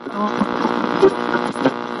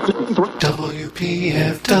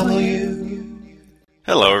WPFW.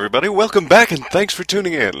 Hello, everybody. Welcome back, and thanks for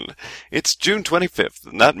tuning in. It's June 25th,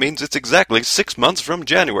 and that means it's exactly 6 months from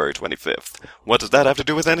January 25th. What does that have to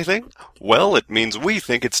do with anything? Well, it means we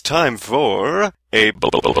think it's time for a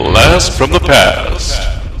blast from the past.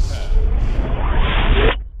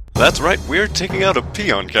 That's right, we're taking out a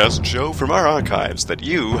Peoncast show from our archives that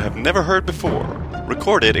you have never heard before.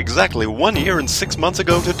 Recorded exactly 1 year and 6 months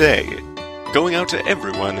ago today. Going out to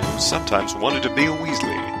everyone who sometimes wanted to be a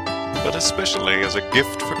Weasley, but especially as a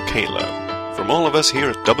gift for Kayla, from all of us here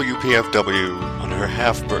at WPFW on her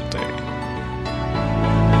half-birthday.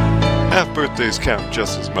 Half-birthdays count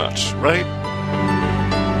just as much, right?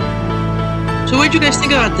 So what did you guys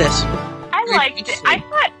think about this? I liked it. I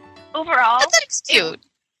thought, overall, I thought it was cute.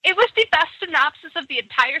 It was the best synopsis of the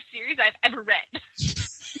entire series I've ever read.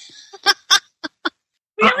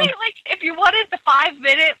 Really, like, if you wanted the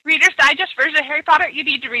 5-minute Reader's Digest version of Harry Potter, you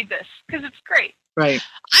need to read this, because it's great. Right.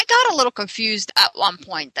 I got a little confused at one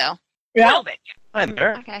point, though. A little bit. Hi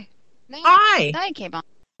there. Okay. Hi. Now you came on.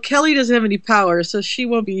 Kelly doesn't have any power, so she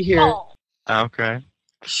won't be here. Oh. Okay.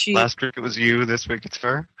 She, Last week it was you, this week it's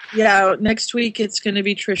her? yeah, next week it's going to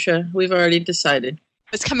be Trisha. We've already decided.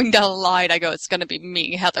 It's coming down the line. I go, it's going to be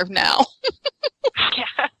me, Heather, now.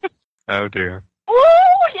 Yeah. Oh dear. Ooh,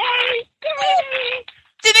 yay! Yay!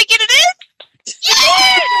 Did I get it in?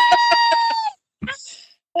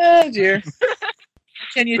 Oh, dear.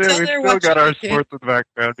 Can you Yeah, tell we her still what got you our did? sports in the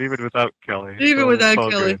background, even without Kelly. Even So without it's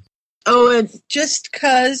all Kelly. good. Oh, and just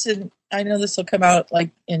cause, and I know this will come out like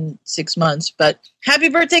in 6 months, but happy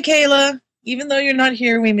birthday, Kayla. Even though you're not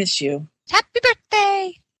here, we miss you. Happy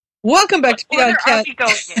birthday. Welcome back to What order are Peoncast. we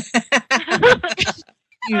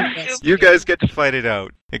going in? You guys get to fight it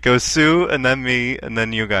out. It goes Sue, and then me, and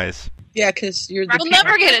then you guys. Yeah, because you're the We'll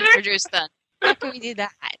never get introduced then. How can we do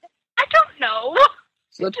that? I don't know.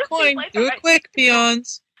 flip just coin. seems like Do the it right quick,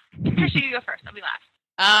 peons. Trisha, you go first. I'll be last.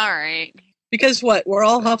 All right. Because what? We're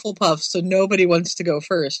all Hufflepuffs, so nobody wants to go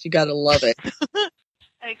first. You gotta love it.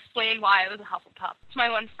 I explained why I was a Hufflepuff to my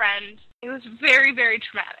one friend. It was very, very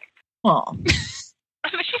traumatic. Aw. She's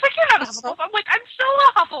like, you're not a Hufflepuff. I'm like, I'm still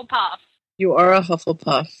a Hufflepuff. You are a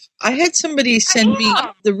Hufflepuff. I had somebody send me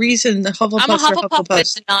am. the reason the Hufflepuffs I'm a are Hufflepuff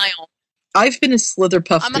Hufflepuffs. in denial. I've been a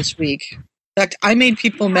Slitherpuff I'm a- this week. In fact, I made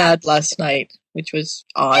people mad last night, which was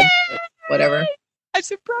odd, but whatever. I'm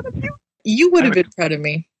so proud of you. You would have been proud of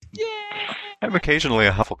me. Yeah. I'm occasionally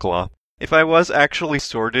a Huffleclaw. If I was actually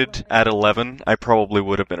sorted at 11, I probably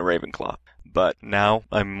would have been a Ravenclaw. But now,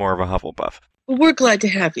 I'm more of a Hufflepuff. Well, we're glad to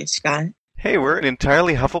have you, Scott. Hey, we're an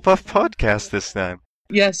entirely Hufflepuff podcast this time.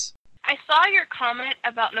 Yes. I saw your comment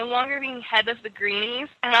about no longer being head of the Greenies,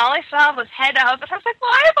 and all I saw was head of, and I was like,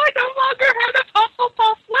 why am I no longer head of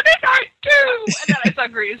Hufflepuff? What did I do? And then I saw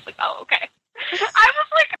Greenies, like, oh, okay. I was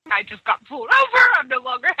like, I just got pulled over. I'm no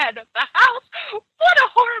longer head of the house. What a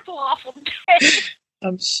horrible, awful day.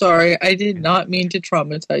 I'm sorry. I did not mean to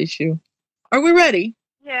traumatize you. Are we ready?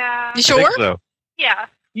 Yeah. You I sure? think so. Yeah.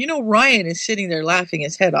 You know Ryan is sitting there laughing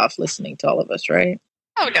his head off listening to all of us, right?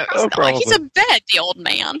 Oh, no, Oh, he's not. He's probably. in bed, the old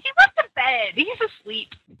man. He went to bed. He's asleep.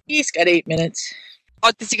 He's got 8 minutes.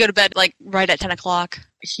 Oh, does he go to bed, like, right at 10 o'clock?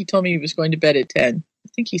 He told me he was going to bed at 10. I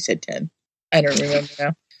think he said 10. I don't remember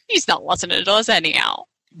now. He's not listening to us anyhow.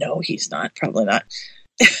 No, he's not. Probably not.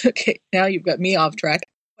 Okay, now you've got me off track.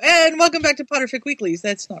 And welcome back to Potterfic Weeklies.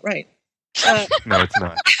 That's not right. No, it's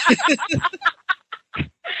not.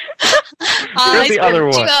 I the other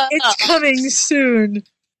one. It's coming soon.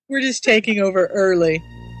 We're just taking over early.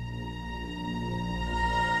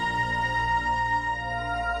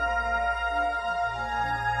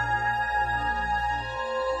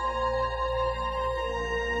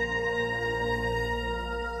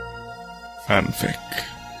 Fanfic,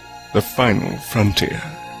 the final frontier.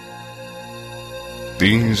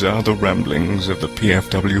 These are the ramblings of the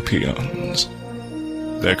PFW peons.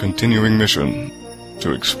 Their continuing mission,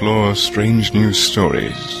 to explore strange new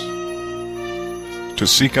stories, to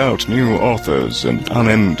seek out new authors and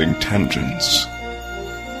unending tangents,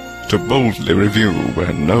 to boldly review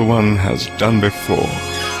where no one has done before.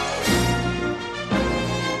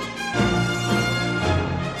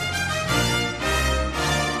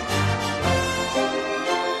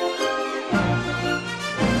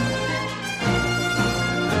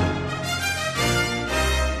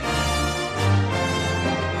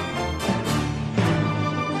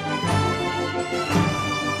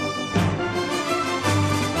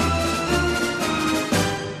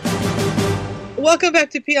 Welcome back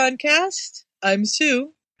to Peoncast. I'm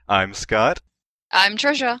Sue. I'm Scott. I'm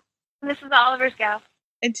Trisha. This is Oliver's gal.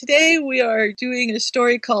 And today we are doing a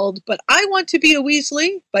story called But I Want to Be a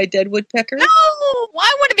Weasley by Deadwood Pecker. No!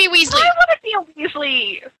 I want to be Weasley! I want to be a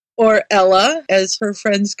Weasley! Or Ella, as her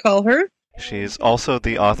friends call her. She's also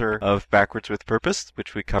the author of Backwards with Purpose,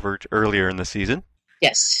 which we covered earlier in the season.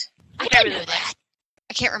 Yes. I didn't know that.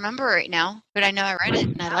 I can't remember right now, but I know I read it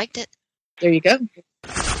and I liked it. There you go.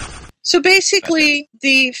 So basically,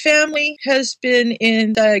 the family has been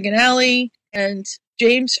in Diagon Alley, and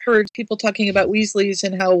James heard people talking about Weasleys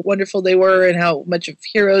and how wonderful they were and how much of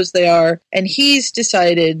heroes they are, and he's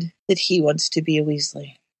decided that he wants to be a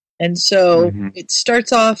Weasley. And so it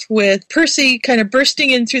starts off with Percy kind of bursting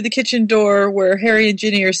in through the kitchen door where Harry and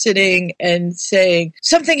Ginny are sitting and saying,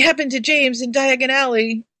 "Something happened to James in Diagon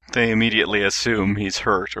Alley." They immediately assume he's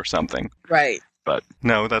hurt or something. Right. But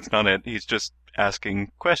no, that's not it. He's just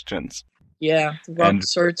asking questions. Yeah, the wrong And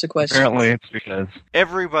sorts of questions. Apparently it's because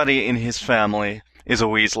Everybody in his family is a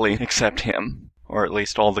Weasley except him. Or at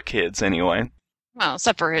least all the kids, anyway. Well,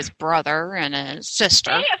 except for his brother and his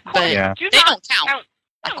sister. Hey, of course, But Yeah. do they not don't count.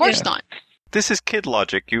 Of course Yeah. not. This is kid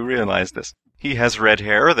logic, you realize this. He has red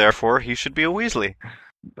hair, therefore he should be a Weasley.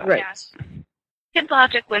 Right. Yeah. Kid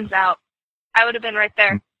logic wins out. I would have been right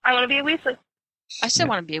there. I want to be a Weasley. I still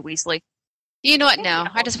want to be a Weasley. You know what? No,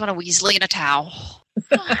 I just want a Weasley in a towel.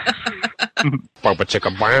 Bubba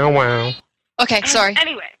chicka wow wow. Okay, sorry.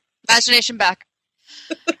 Anyway. Imagination back.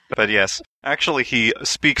 But yes, actually he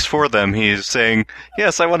speaks for them. He's saying,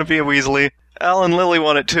 yes, I want to be a Weasley. Al and Lily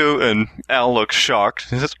want it too, and Al looks shocked.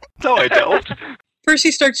 He says, no, I don't.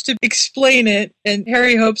 Percy starts to explain it, and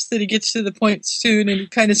Harry hopes that he gets to the point soon, and he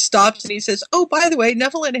kind of stops, and he says, "Oh, by the way,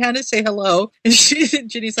 Neville and Hannah say hello." And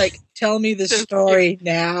Ginny's like, "Tell me the story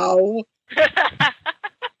now."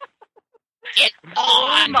 Get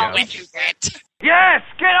on Mom. with it. Yes,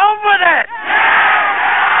 get on with it!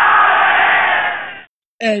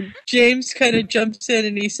 And James kind of jumps in,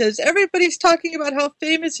 and he says, "Everybody's talking about how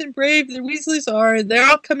famous and brave the Weasleys are, and they're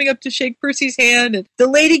all coming up to shake Percy's hand, and the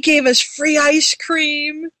lady gave us free ice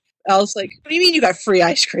cream." Al's like, "What do you mean you got free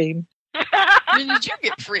ice cream?" When did you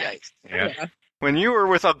get free ice? Yeah. When you were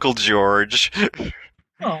with Uncle George,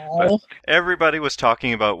 Oh, everybody was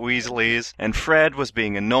talking about Weasleys, and Fred was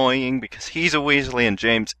being annoying because he's a Weasley and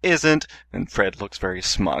James isn't, and Fred looks very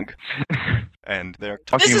smug. And they're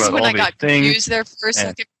talking This is about when all I these got things. confused there for a and-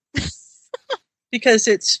 second. because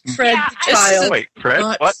it's Fred Yeah, the this is child, Wait, Fred?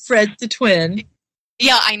 not What? Fred the twin.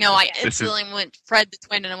 Yeah, I know. I This is- instantly went Fred the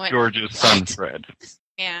twin, and I went, George's son, "What?" Fred.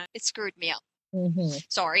 Yeah, it screwed me up. Mm-hmm.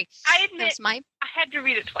 Sorry. I That admit, was my... I had to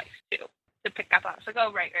read it twice, too, to pick up on it. So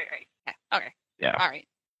go, right. Okay. Yeah. All right.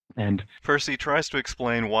 And Percy tries to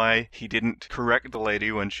explain why he didn't correct the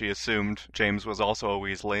lady when she assumed James was also a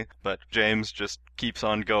Weasley, but James just keeps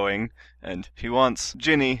on going, and he wants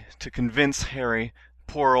Ginny to convince Harry,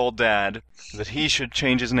 poor old dad, that he should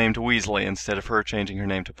change his name to Weasley instead of her changing her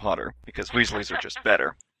name to Potter, because Weasleys are just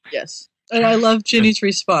better. Yes. And I love Ginny's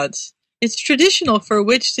response. "It's traditional for a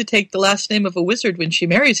witch to take the last name of a wizard when she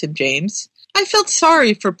marries him, James. I felt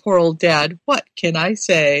sorry for poor old Dad. What can I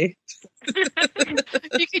say?"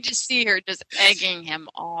 You could just see her just egging him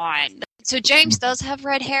on. So James does have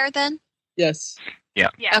red hair then? Yes. Yeah.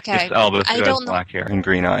 Okay. it's Albus I who has don't know. black hair. And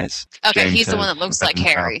green eyes. Okay, James he's the one has that looks red like and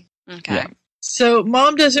brown. Harry. Okay. Yeah. So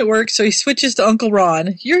Mom doesn't work, so he switches to Uncle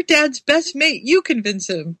Ron. "Your dad's best mate. You convince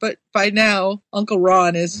him." But by now, Uncle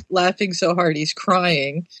Ron is laughing so hard he's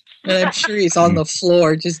crying. And I'm sure he's on the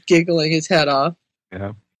floor just giggling his head off.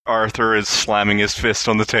 Yeah. Arthur is slamming his fist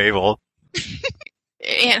on the table.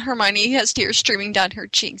 Aunt Hermione has tears streaming down her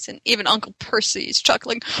cheeks, and even Uncle Percy is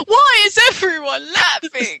chuckling. Why is everyone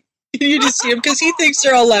laughing? You just see him because he thinks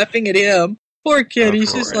they're all laughing at him. Poor kid. Of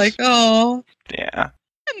He's just course. like, "Oh, Yeah.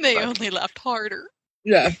 And they only laughed harder.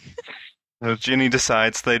 yeah." So Ginny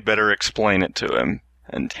decides they'd better explain it to him.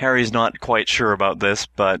 And Harry's not quite sure about this,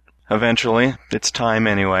 but eventually, it's time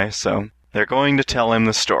anyway, so they're going to tell him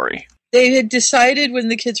the story. They had decided when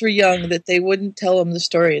the kids were young that they wouldn't tell them the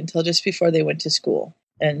story until just before they went to school.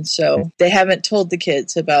 And so they haven't told the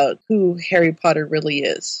kids about who Harry Potter really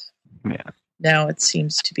is. Yeah. Now it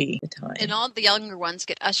seems to be the time. And all the younger ones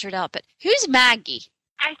get ushered out, but who's Maggie?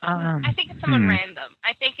 I think it's someone random.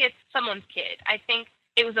 I think it's someone's kid. I think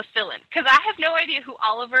it was a fill-in. Because I have no idea who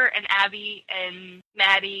Oliver and Abby and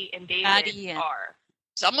Maddie and David are.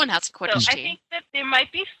 Someone has a So Quidditch I team. think that there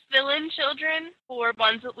might be fill-in children for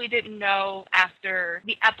ones that we didn't know after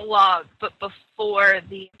the epilogue, but before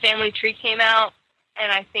the family tree came out.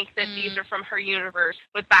 And I think that these are from her universe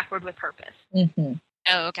with Backward with Purpose. Mm-hmm.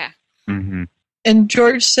 Oh, okay. Mm-hmm. And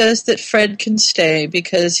George says that Fred can stay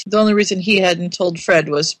because the only reason he hadn't told Fred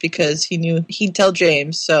was because he knew he'd tell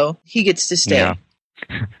James, so he gets to stay. Yeah.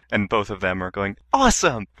 And both of them are going,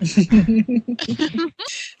 awesome!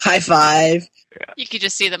 High five. You could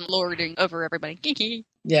just see them lording over everybody.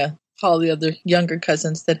 Yeah, all the other younger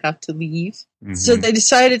cousins that have to leave. Mhm. So they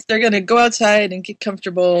decided they're going to go outside and get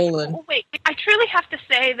comfortable. And Oh, wait, I truly have to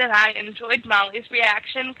say that I enjoyed Molly's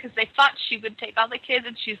reaction because they thought she would take all the kids,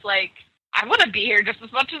 and she's like, I want to be here just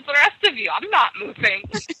as much as the rest of you. I'm not moving.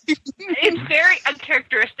 It's very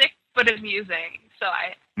uncharacteristic, but amusing. So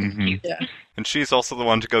Mhm. cute. Yeah. And she's also the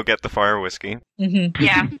one to go get the fire whiskey.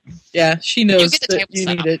 Yeah. Yeah, she You knows get the that table you set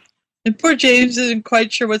need up. it. And poor James isn't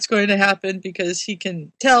quite sure what's going to happen because he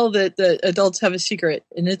can tell that the adults have a secret.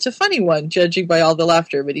 And it's a funny one, judging by all the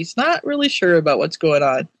laughter, but he's not really sure about what's going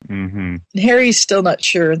on. Mm-hmm. And Harry's still not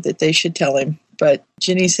sure that they should tell him. But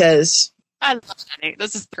Ginny says, I love Jenny.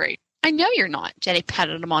 This is great. I know you're not. Jenny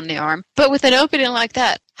patted him on the arm. But with an opening like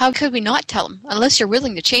that, how could we not tell him? Unless you're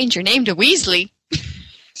willing to change your name to Weasley.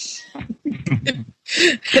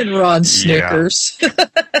 and Ron snickers.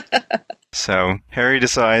 So Harry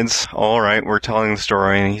decides, all right, we're telling the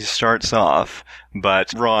story, and he starts off,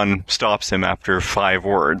 but Ron stops him after 5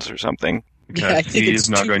 words or something. Yeah, I Because think he it's is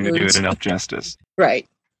not 2 going to do words. it enough justice. Right.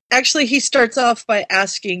 Actually, he starts off by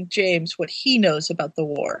asking James what he knows about the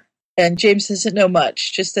war. And James doesn't know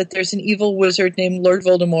much, just that there's an evil wizard named Lord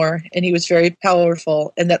Voldemort, and he was very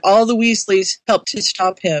powerful, and that all the Weasleys helped to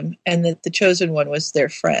stop him, and that the Chosen One was their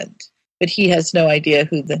friend. But he has no idea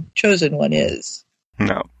who the Chosen One is.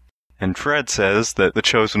 No. And Fred says that the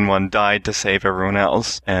Chosen One died to save everyone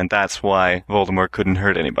else, and that's why Voldemort couldn't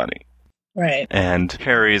hurt anybody. Right. And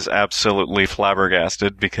Harry's absolutely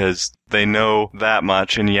flabbergasted because they know that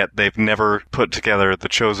much, and yet they've never put together the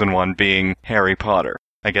Chosen One being Harry Potter.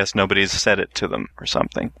 I guess nobody's said it to them or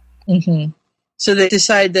something. Mm-hmm. So they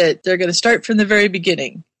decide that they're going to start from the very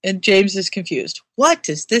beginning. And James is confused. What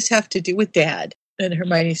does this have to do with Dad? And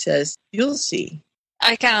Hermione says, you'll see.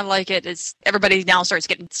 I kind of like it as everybody now starts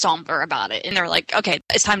getting somber about it. And they're like, okay,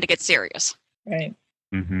 it's time to get serious. Right.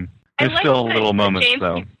 Mm-hmm. I There's like still that little moments, James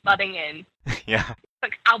though. keeps butting in. Yeah.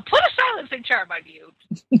 Like, I'll put a silencing charm on you.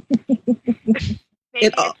 Maybe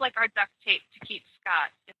It all- it's like our duct tape to keep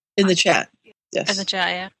Scott. In the chat. In Yes. the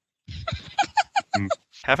chat, yeah.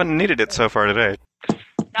 Haven't needed it so far today.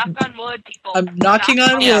 Knock on wood, people. I'm knocking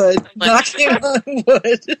Knock on Yeah. wood. Like- Knocking on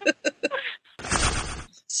wood.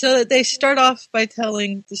 So they start off by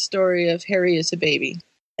telling the story of Harry as a baby.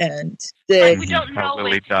 And But they, we don't know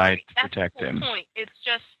Probably it's died Harry. to That's protect the whole him. point. It's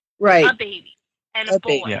just right. a baby and a A boy.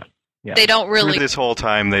 baby. Yeah. Yeah. They don't really. Through this whole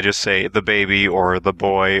time, they just say the baby or the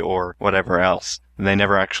boy or whatever else. They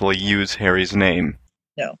never actually use Harry's name.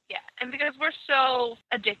 Yeah, and because we're so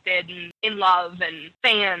addicted and in love and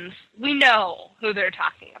fans, we know who they're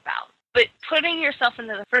talking about. But putting yourself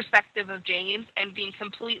into the perspective of James and being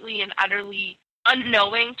completely and utterly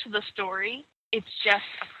unknowing to the story, it's just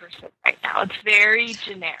a person right now. It's very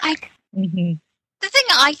generic. Mm-hmm. The thing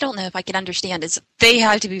I don't know if I can understand is they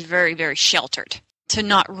have to be very, very sheltered to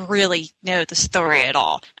not really know the story at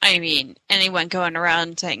all. I mean, anyone going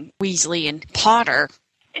around saying Weasley and Potter.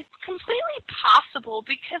 It's completely possible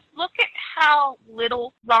because look at how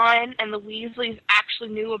little Ron and the Weasleys actually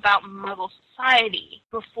knew about Muggle society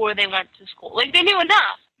before they went to school. Like, they knew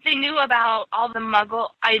enough. They knew about all the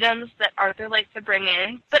Muggle items that Arthur liked to bring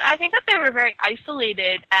in, but I think that they were very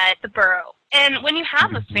isolated at the Burrow. And when you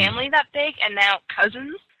have a family that big and now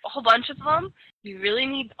cousins, a whole bunch of them, you really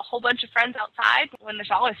need a whole bunch of friends outside when there's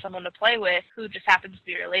always someone to play with who just happens to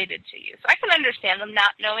be related to you. So I can understand them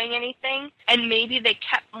not knowing anything, and maybe they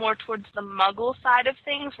kept more towards the Muggle side of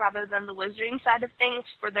things rather than the Wizarding side of things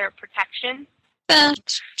for their protection.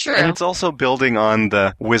 That's true. And it's also building on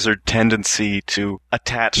the wizard tendency to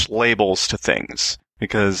attach labels to things.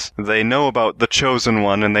 Because they know about the Chosen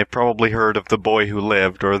One, and they've probably heard of the boy who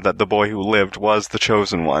lived, or that the boy who lived was the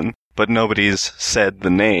Chosen One. But nobody's said the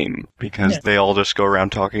name, because they all just go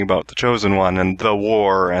around talking about the Chosen One, and the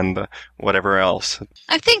war, and the whatever else.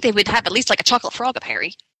 I think they would have at least like a chocolate frog of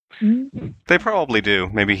Harry. They probably do.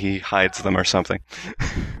 Maybe he hides them or something.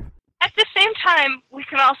 At the same time, we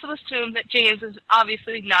can also assume that James is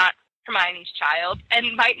obviously not Hermione's child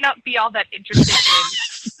and might not be all that interested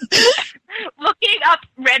in looking up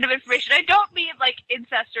random information. I don't mean like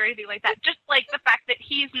incest or anything like that. Just like the fact that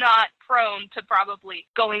he's not prone to probably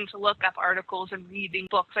going to look up articles and reading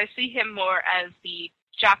books. I see him more as the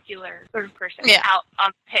jocular sort of person out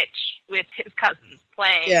on the pitch with his cousins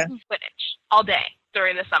playing Quidditch all day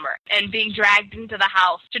during the summer and being dragged into the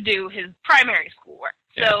house to do his primary schoolwork.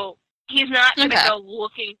 So he's not going to go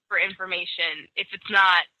looking for information if it's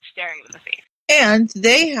not staring him in the face. And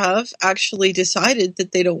they have actually decided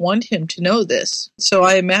that they don't want him to know this. So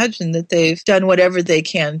I imagine that they've done whatever they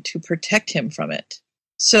can to protect him from it.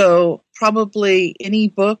 So probably any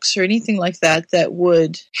books or anything like that that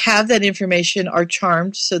would have that information are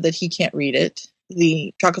charmed so that he can't read it.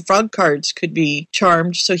 The Chocolate Frog cards could be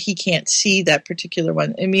charmed so he can't see that particular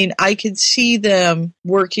one. I mean, I could see them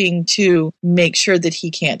working to make sure that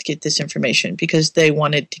he can't get this information because they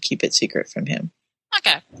wanted to keep it secret from him.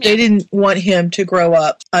 Okay. They didn't want him to grow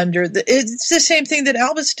up under the... It's the same thing that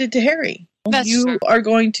Albus did to Harry. That's you true. are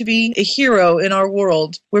going to be a hero in our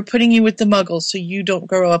world. We're putting you with the Muggles so you don't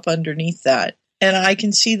grow up underneath that. And I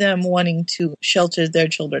can see them wanting to shelter their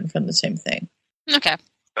children from the same thing. Okay.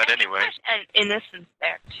 But anyway. And innocence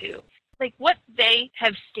there, too. Like, what they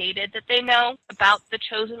have stated that they know about the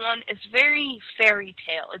Chosen One is very fairy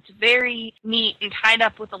tale. It's very neat and tied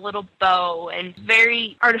up with a little bow and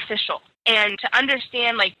very artificial. And to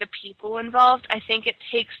understand, like, the people involved, I think it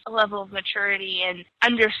takes a level of maturity and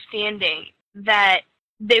understanding that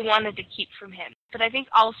they wanted to keep from him. But I think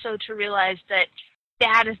also to realize that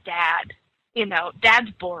Dad is Dad. You know,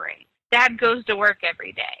 Dad's boring. Dad goes to work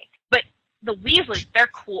every day. But the Weasleys, they're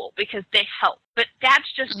cool because they help. But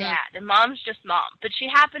Dad's just Dad, and Mom's just Mom. But she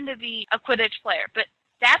happened to be a Quidditch player. But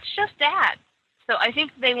Dad's just Dad. So I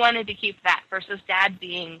think they wanted to keep that versus Dad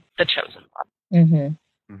being the Chosen One.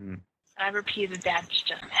 Mm-hmm. Mm-hmm. I repeated Dad's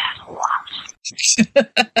just Dad a lot.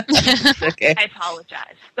 Okay. I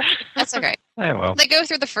apologize. That's okay. Yeah, well. They go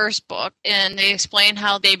through the first book, and they explain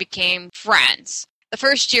how they became friends. The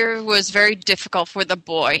first year was very difficult for the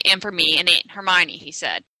boy, and for me and Aunt Hermione, he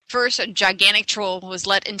said. First, a gigantic troll was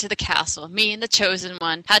let into the castle. Me and the Chosen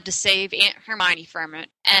One had to save Aunt Hermione from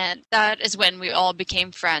it, and that is when we all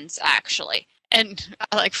became friends, actually. And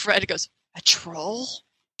I like Fred goes, a troll?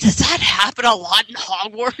 Does that happen a lot in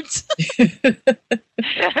Hogwarts?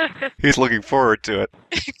 He's looking forward to it.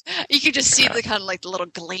 You could just see the kind of like the little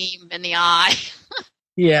gleam in the eye.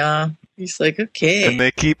 Yeah. He's like, okay. And they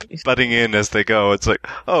keep butting in as they go. It's like,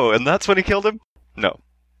 oh, and that's when he killed him? No.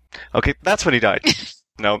 Okay, that's when he died.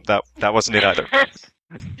 No, that wasn't it either.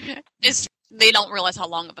 They don't realize how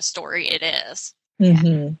long of a story it is.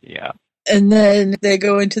 Mm-hmm. Yeah. And then they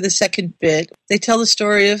go into the second bit. They tell the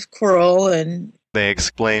story of Quirrell and They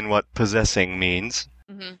explain what possessing means.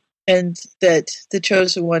 Mm-hmm. that the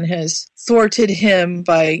Chosen One has thwarted him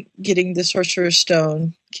by getting the Sorcerer's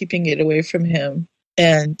Stone, keeping it away from him.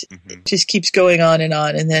 And it just keeps going on.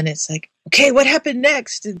 And then it's like, okay, what happened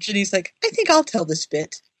next? And Ginny's like, I think I'll tell this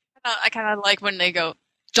bit. I kind of like when they go,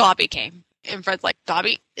 Dobby came. And Fred's like,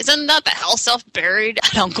 Dobby, isn't that the house elf buried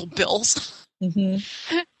at Uncle Bill's? Mm-hmm.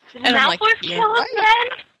 Did And I'm like, Malfoy yeah, kill him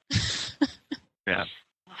then? Yeah.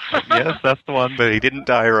 Yes, that's the one. But he didn't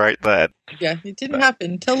die right then. Yeah, it didn't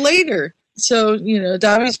happen until later. So,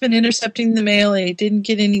 Dobby's been intercepting the mail, and he didn't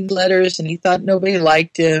get any letters, and he thought nobody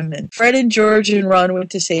liked him. And Fred and George and Ron went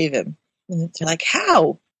to save him. And they're like,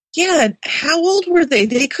 how? Yeah, how old were they?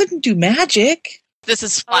 They couldn't do magic. This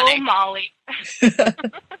is funny. Oh, Molly.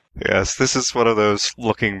 Yes, this is one of those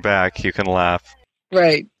looking back, you can laugh.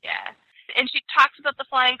 Right. Yeah. And she talks about the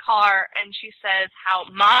flying car, and she says how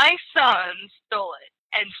my son stole it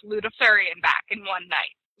and flew to Furion back in one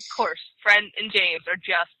night. Of course, Fred and James are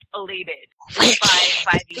just elated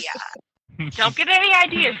by the, don't get any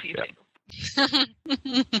ideas, you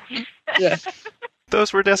two. Yeah.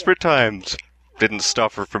 Those were desperate times. Didn't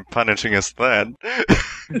stop her from punishing us then.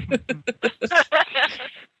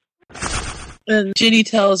 And Ginny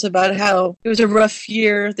tells about how it was a rough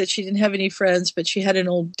year, that she didn't have any friends, but she had an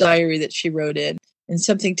old diary that she wrote in. And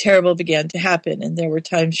something terrible began to happen, and there were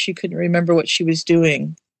times she couldn't remember what she was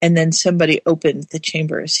doing. And then somebody opened the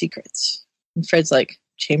Chamber of Secrets. And Fred's like,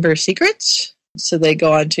 Chamber of Secrets? So they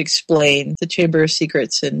go on to explain the Chamber of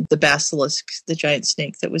Secrets and the basilisk, the giant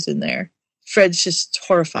snake that was in there. Fred's just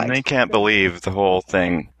horrified. And they can't believe the whole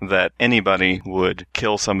thing, that anybody would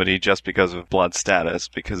kill somebody just because of blood status,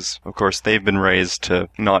 because, of course, they've been raised to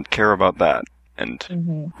not care about that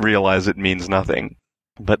and realize it means nothing.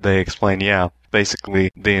 But they explain, yeah,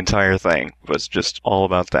 basically the entire thing was just all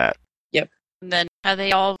about that. Yep. And then how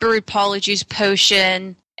they all brewed Polyjuice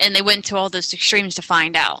potion, and they went to all those extremes to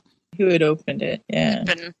find out. Who had opened it, yeah.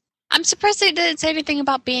 And I'm surprised they didn't say anything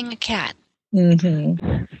about being a cat.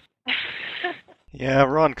 Mm-hmm. Yeah,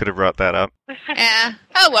 Ron could have brought that up. Yeah.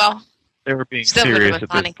 Oh, well. They were being Still would've serious been at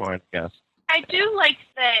funny. this point, I guess. I do like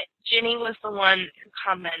that Ginny was the one who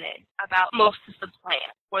commented about most of the plan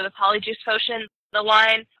for the Polyjuice potion. The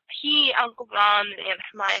line, he, Uncle Ron, and Aunt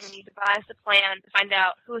Hermione devised a plan to find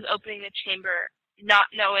out who was opening the chamber, not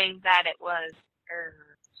knowing that it was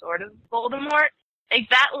sort of Voldemort. Like,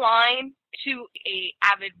 that line to a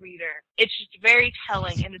avid reader, it's just very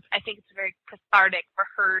telling, and I think it's very cathartic for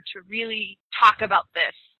her to really talk about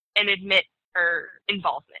this and admit her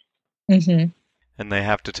involvement. Mm-hmm. And they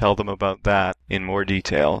have to tell them about that in more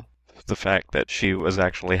detail. The fact that she was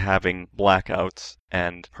actually having blackouts,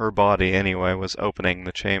 and her body, anyway, was opening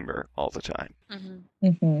the chamber all the time. Mm-hmm.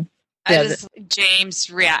 Mm-hmm. James'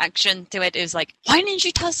 reaction to it is like, why didn't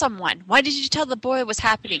you tell someone? Why did you tell the boy what was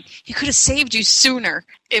happening? He could have saved you sooner.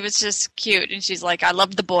 It was just cute. And she's like, I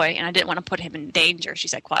loved the boy, and I didn't want to put him in danger, she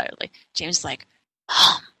said quietly. James is like,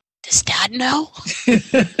 does Dad know?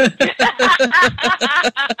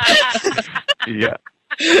 Yeah.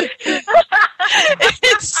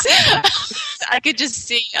 I could just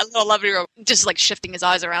see a little lovely just like shifting his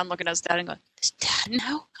eyes around, looking at his dad and going, does Dad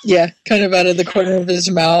know? Yeah, kind of out of the corner of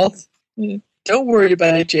his mouth. Don't worry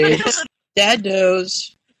about it, James. Dad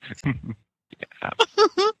knows. Yeah.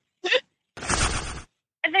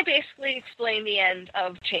 And they basically explain the end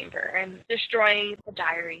of Chamber and destroying the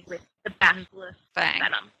diary with the basilisk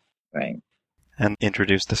venom. Right. And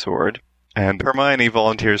introduce the sword. And Hermione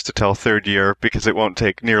volunteers to tell third year because it won't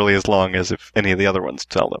take nearly as long as if any of the other ones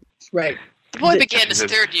tell them. Right. The boy began his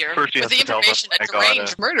third year First he with has the to tell them, information a I got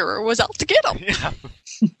deranged murderer was out to get him. Yeah.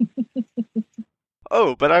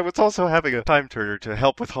 Oh, but I was also having a time turner to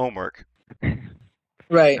help with homework.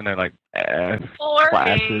 Right. And they're like, Boring.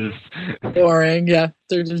 classes. Boring, yeah.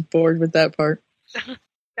 They're just bored with that part.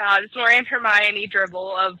 God, it's more Aunt Hermione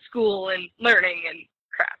dribble of school and learning and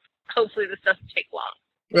crap. Hopefully this doesn't take long.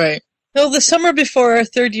 Right. So the summer before our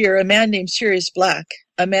third year, a man named Sirius Black,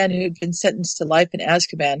 a man who had been sentenced to life in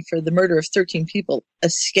Azkaban for the murder of 13 people,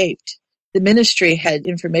 escaped. The ministry had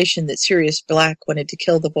information that Sirius Black wanted to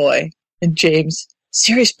kill the boy. And James,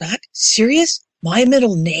 Sirius Black? Sirius? My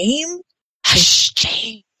middle name? Hush,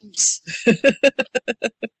 James.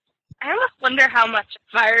 I almost wonder how much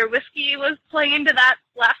fire whiskey was playing into that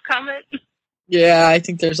last comment. Yeah, I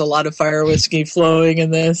think there's a lot of fire whiskey flowing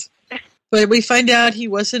in this. But we find out he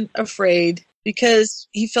wasn't afraid because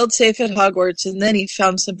he felt safe at Hogwarts, and then he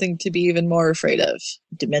found something to be even more afraid of.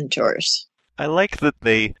 Dementors. I like that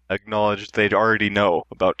they acknowledged they'd already know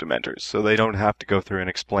about Dementors, so they don't have to go through and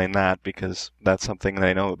explain that because that's something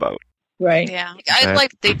they know about. Right. Yeah. I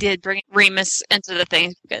like they did bring Remus into the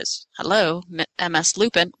thing because, hello, MS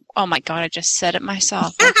Lupin. Oh my god, I just said it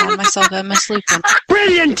myself. I called myself MS Lupin.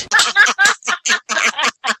 Brilliant!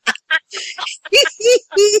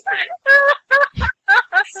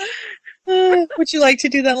 Would you like to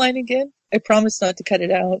do that line again? I promise not to cut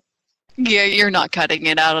it out. Yeah, you're not cutting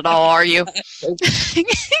it out at all, are you?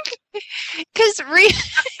 Because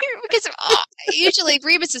usually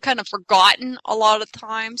Remus is kind of forgotten a lot of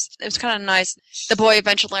times. It was kind of nice. The boy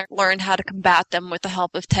eventually learned how to combat them with the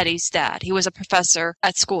help of Teddy's dad. He was a professor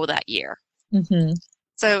at school that year. Mm-hmm.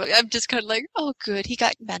 So I'm just kind of like, oh, good, he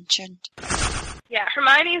got mentioned. Yeah,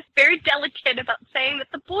 Hermione is very delicate about saying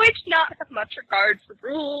that the boy did not have much regard for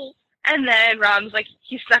rules. And then Ron's like,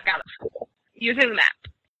 he snuck out of school using the map.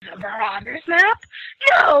 The Marauders map?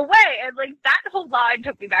 No way! And like that whole line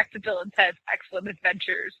took me back to Bill and Ted's Excellent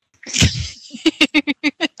Adventures.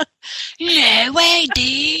 No way,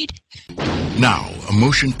 dude. Now, a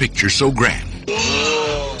motion picture so grand,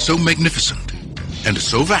 so magnificent, and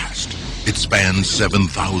so vast, it spans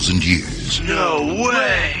 7,000 years. No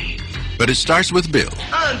way! But it starts with Bill.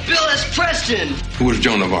 I'm Bill S. Preston! Who was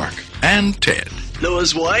Joan of Arc? And Ted.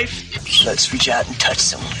 Noah's wife? Let's reach out and touch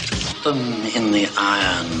someone. Them in the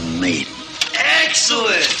Iron Maiden.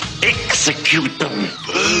 Excellent! Execute them.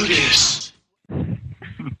 Bogus.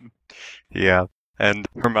 Yeah, and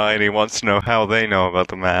Hermione wants to know how they know about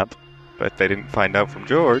the map, but they didn't find out from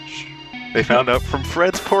George. They found out from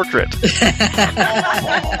Fred's portrait.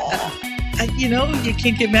 You know, you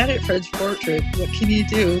can't get mad at Fred's portrait. What can you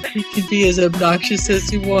do? He can be as obnoxious as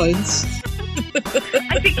he wants.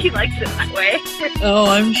 I think he likes it that way. Oh,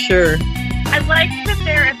 I'm sure. I like that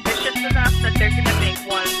they're ambitious enough that they're going to make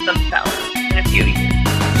one themselves in a few years.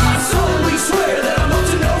 I solemnly swear that I'm up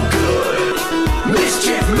to no good.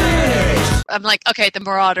 Mischief managed. I'm like, okay, the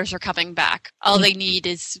Marauders are coming back. All they need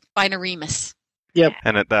is find a Remus. Yep.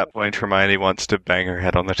 And at that point, Hermione wants to bang her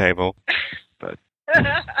head on the table. But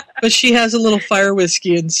But she has a little fire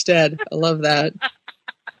whiskey instead. I love that.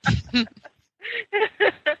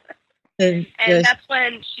 And yes. That's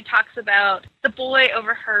when she talks about the boy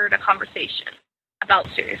overheard a conversation about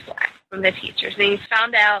Sirius Black from the teachers. And he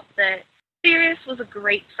found out that Sirius was a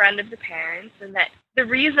great friend of the parents and that the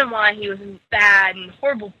reason why he was a bad and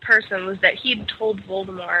horrible person was that he'd told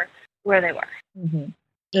Voldemort where they were. Mm-hmm.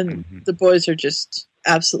 And the boys are just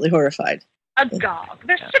absolutely horrified. Agog.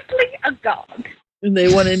 They're simply agog. And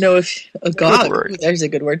they want to know if agog. word. There's a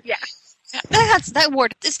good word. Yeah. That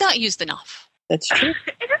word is not used enough. That's true.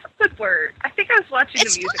 It is a good word. I think I was watching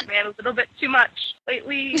It's The Music fun. Man a little bit too much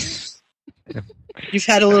lately. You've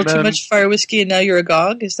had a little too then- much fire whiskey and now you're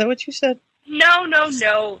agog? Is that what you said? No.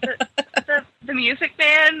 The Music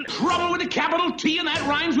Man, Trouble with a capital T, and that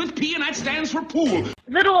rhymes with P, and that stands for pool.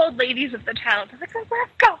 little old ladies of the town. They're like, we're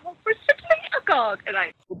agog. We're simply agog. And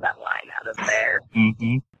I pulled that line out of there.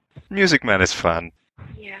 Mm-hmm. Music Man is fun.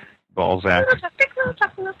 Yeah. Balzac. Pick a little,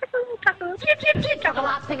 talk a little, pick a little, talk a little, chip, chip, chip, talk a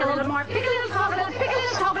lot, Pick a little more, pick a little, talk a little, pick a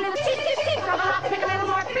little, talk a little, cheep, cheep, cheep, talk a lot, pick a little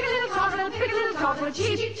more, pick a little, talk a little, pick a little, talk a little,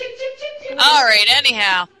 cheep, cheep, cheep, cheep, cheep. All right,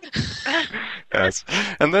 anyhow. Yes.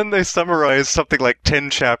 And then they summarize something like 10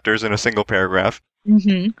 chapters in a single paragraph.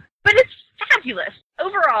 Mm-hmm. But it's fabulous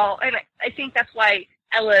overall, and I think that's why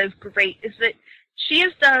Ella is great, is that she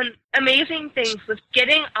has done amazing things with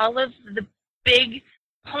getting all of the big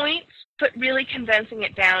points, but really condensing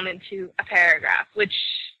it down into a paragraph, which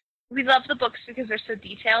we love the books because they're so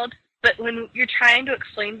detailed, but when you're trying to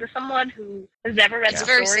explain to someone who has never read the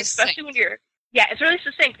very story, succinct. especially when you're... Yeah, it's really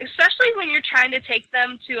succinct, especially when you're trying to take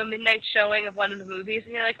them to a midnight showing of one of the movies,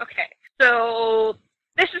 and you're like, okay, so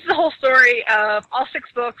this is the whole story of all 6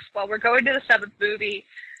 books while we're going to the 7th movie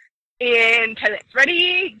in 10 minutes.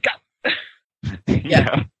 Ready? Go!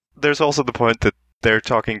 Yeah. There's also the point that they're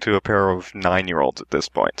talking to a pair of 9-year-olds at this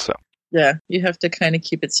point, so. Yeah, you have to kind of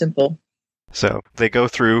keep it simple. So they go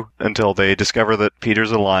through until they discover that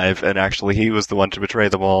Peter's alive, and actually he was the one to betray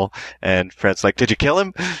them all, and Fred's like, did you kill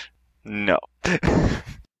him? No.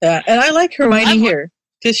 Yeah, and I like Hermione here,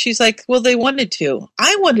 because she's like, well, they wanted to.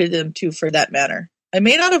 I wanted them to, for that matter. I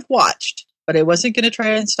may not have watched, but I wasn't going to try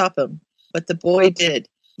and stop him. But the boy did.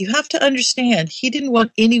 You have to understand, he didn't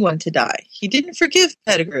want anyone to die. He didn't forgive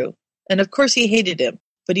Pettigrew. And of course he hated him.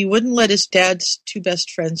 But he wouldn't let his dad's 2 best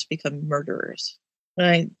friends become murderers.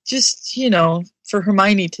 Right? Just, for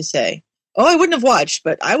Hermione to say, oh, I wouldn't have watched,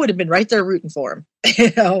 but I would have been right there rooting for him.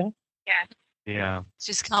 Yeah. Yeah. It's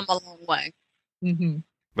just come a long way. Mm-hmm.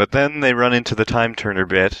 But then they run into the time turner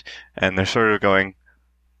bit, and they're sort of going,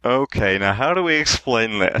 okay, now how do we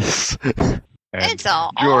explain this? And It's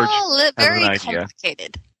all George very an idea.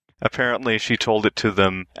 complicated. Apparently she told it to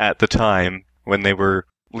them at the time when they were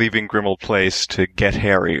leaving Grimmel Place to get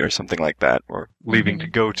Harry or something like that, or leaving to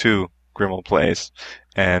go to Grimmel Place.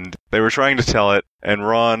 And they were trying to tell it, and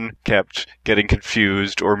Ron kept getting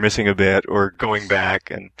confused or missing a bit or going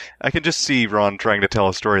back. And I can just see Ron trying to tell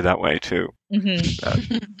a story that way, too.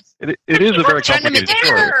 Mm-hmm. It is a very Trying to make complicated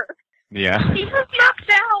story. There! Yeah. He was knocked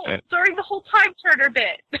out Yeah. during the whole time turner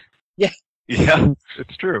bit. Yeah.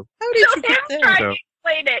 It's true. How did So you him get there? trying So- to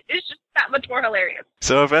explain it is just that much more hilarious.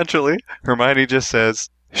 So eventually, Hermione just says,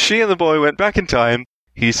 she and the boy went back in time,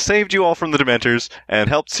 he saved you all from the Dementors, and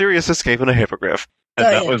helped Sirius escape in a hippogriff. And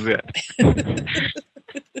Oh, that yeah. was it.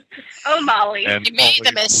 Oh, Molly. And You made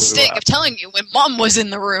the Molly mistake blew of telling you when Mom was in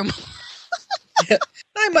the room.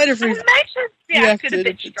 I might have I might have reacted a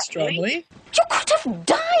bit strongly. You could have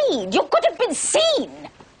died. You could have been seen.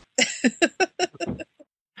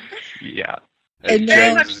 Yeah. And Very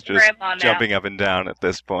then- much James is just grandma now. jumping up and down at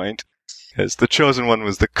this point, because the Chosen One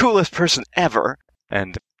was the coolest person ever,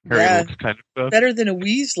 and Harry Yeah. looks kind of Better than a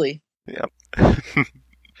Weasley.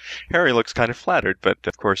 Harry looks kind of flattered, but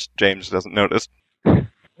of course James doesn't notice.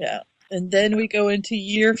 Yeah. And then we go into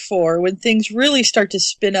year 4 when things really start to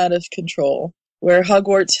spin out of control, where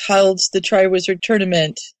Hogwarts holds the Triwizard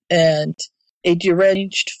Tournament and a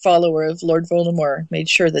deranged follower of Lord Voldemort made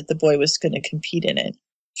sure that the boy was going to compete in it.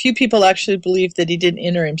 Few people actually believed that he didn't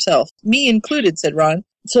enter himself. Me included, said Ron.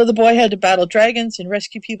 So the boy had to battle dragons and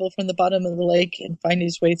rescue people from the bottom of the lake and find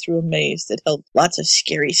his way through a maze that held lots of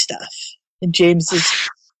scary stuff. And James is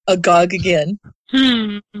agog again.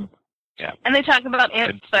 Yeah. And they talk about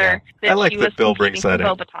Aunt And, Fleur, I that like she that was Bill brings competing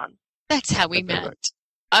that for in. Beauxbaton. That's how we That's met. right.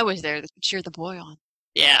 I was there to cheer the boy on.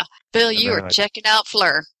 Yeah. Bill, you they're were like- checking out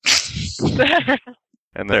Fleur.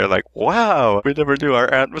 And they're like, wow, we never knew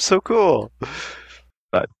our aunt was so cool.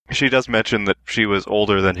 But she does mention that she was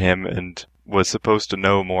older than him and was supposed to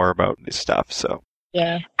know more about this stuff, so.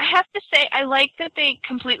 Yeah. I have to say, I like that they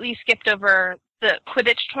completely skipped over the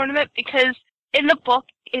Quidditch tournament because in the book,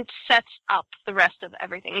 it sets up the rest of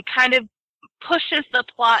everything. It kind of pushes the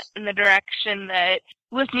plot in the direction that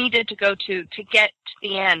was needed to go to get to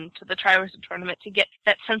the end, to the Triwizard Tournament, to get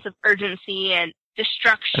that sense of urgency and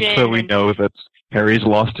destruction. And so we know that Harry's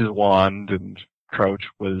lost his wand and Crouch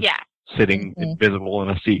was Yeah, sitting Mhm. invisible in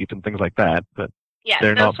a seat and things like that, but yeah.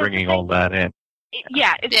 they're those not sorts of bringing all things. that in. Yeah,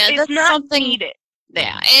 Yeah, it's that's not something- needed.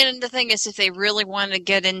 Yeah, and the thing is, if they really want to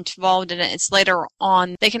get involved in it, it's later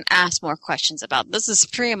on. They can ask more questions about it. This is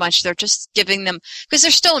pretty much, they're just giving them, because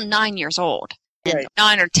they're still 9 years old. And Right.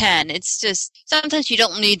 9 or 10. It's just, sometimes you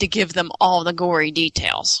don't need to give them all the gory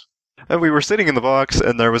details. And we were sitting in the box,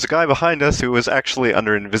 and there was a guy behind us who was actually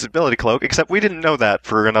under an invisibility cloak, except we didn't know that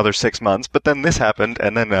for another 6 months, but then this happened,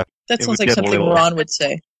 and then That it sounds would like get a something little- Ron would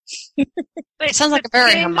say. It sounds like a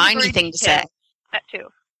very James Hermione agreed thing to to say. That too.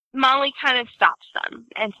 Molly kind of stops them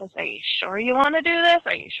and says, "Are you sure you want to do this?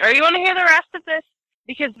 Are you sure you want to hear the rest of this?"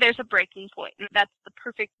 Because there's a breaking point, and that's the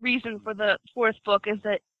perfect reason for the fourth book, is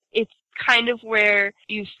that it's kind of where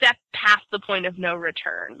you step past the point of no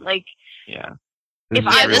return. Like, Yeah. If is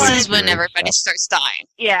I This wanted- is when serious everybody stuff. starts dying.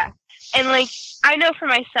 yeah. And, like, I know for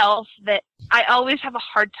myself that I always have a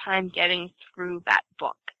hard time getting through that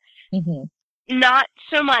book. Mm-hmm. Not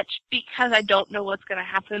so much because I don't know what's going to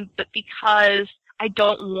happen, but because I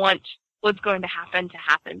don't want what's going to happen,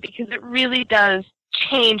 because it really does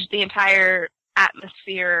change the entire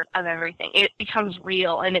atmosphere of everything. It becomes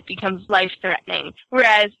real and it becomes life-threatening.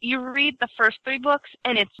 Whereas you read the first 3 books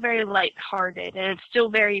and it's very light-hearted and it's still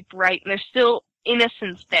very bright and there's still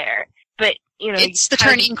innocence there. But, you know, It's you the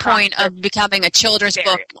kind of turning cross point the of becoming a children's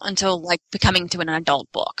barrier. book until, like, becoming to an adult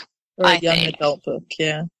book. Or a I young think. adult book,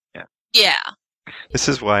 yeah. Yeah. This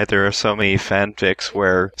is why there are so many fanfics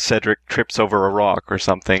where Cedric trips over a rock or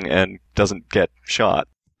something and doesn't get shot.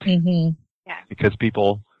 Mm-hmm. Because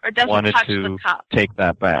people Or doesn't wanted touch to the cup. take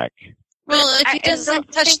that back. Well, if I he don't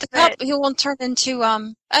doesn't touch think the cup, that- he won't turn into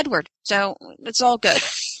Edward. So it's all good.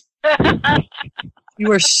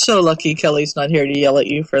 You are so lucky Kelly's not here to yell at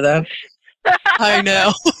you for that. I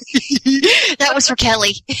know. That was for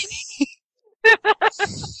Kelly.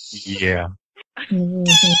 Yeah. Mhm.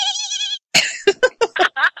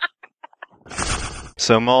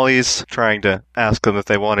 So Molly's trying to ask them if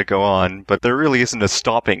they want to go on, but there really isn't a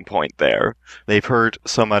stopping point there. They've heard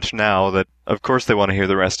so much now that, of course, they want to hear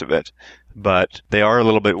the rest of it, but they are a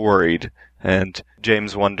little bit worried, and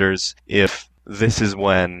James wonders if this is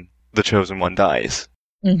when the Chosen One dies.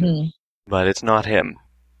 Mm-hmm. But it's not him.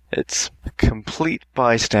 It's a complete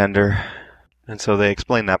bystander. And so they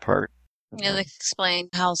explain that part. Yeah, they explain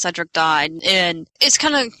how Cedric died, and it's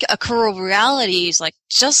kind of a cruel reality. It's like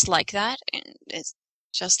just like that, and it's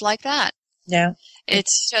just like that. Yeah.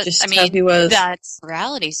 It's just, I how mean, he was. that's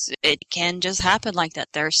realities. It can just happen like that.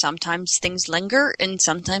 There's sometimes things linger, and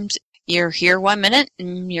sometimes you're here 1 minute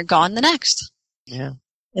and you're gone the next. Yeah.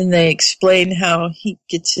 And they explain how he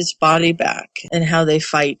gets his body back and how they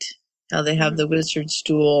fight, how they have the wizard's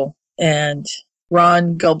duel, and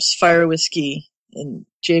Ron gulps fire whiskey, and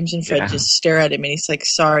James and Fred Yeah. just stare at him, and he's like,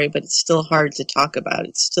 sorry, but it's still hard to talk about.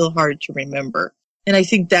 It's still hard to remember. And I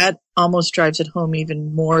think that almost drives it home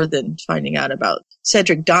even more than finding out about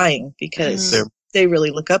Cedric dying, because They're- they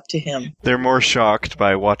really look up to him. They're more shocked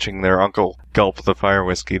by watching their uncle gulp the fire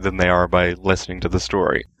whiskey than they are by listening to the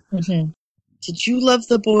story. Mm-hmm. Did you love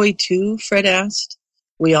the boy too? Fred asked.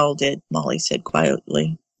 We all did, Molly said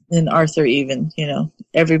quietly. And Arthur even,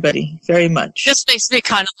 everybody, very much. Just makes me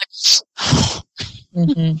kind of like,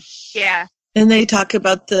 hmm Yeah. And they talk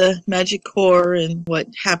about the magic core and what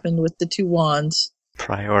happened with the 2 wands.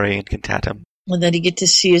 Priori incantatem. And then he get to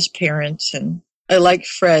see his parents. And I like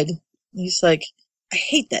Fred. He's like, I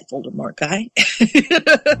hate that Voldemort guy.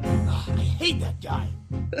 I hate that guy.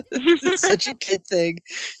 It's such a good thing.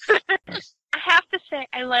 I have to say,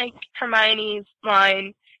 I like Hermione's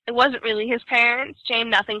line, it wasn't really his parents. James,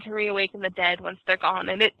 nothing can reawaken the dead once they're gone.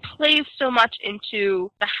 And it plays so much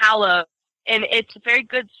into the Hallow, and it's a very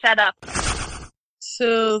good setup.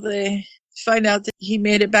 So they find out that he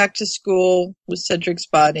made it back to school with Cedric's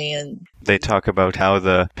body, and They talk about how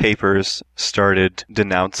the papers started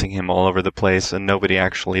denouncing him all over the place and nobody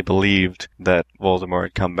actually believed that Voldemort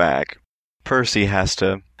had come back. Percy has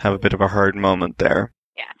to have a bit of a hard moment there.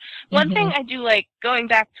 One thing I do like, going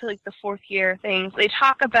back to like the 4th year things, they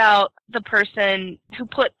talk about the person who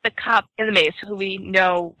put the cup in the maze, who we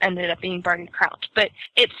know ended up being Barty Crouch. But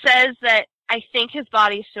it says that I think his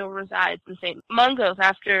body still resides in St. Mungo's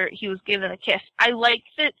after he was given a kiss. I liked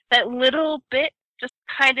it. That little bit just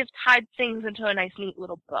kind of tied things into a nice, neat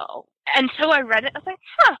little bow. Until I read it, I was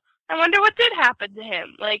like, I wonder what did happen to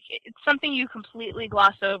him. Like, it's something you completely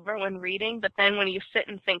gloss over when reading, but then when you sit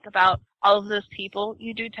and think about all of those people,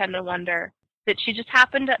 you do tend to wonder that she just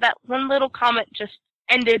happened that one little comment just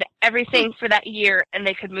ended everything for that year and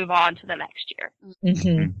they could move on to the next year.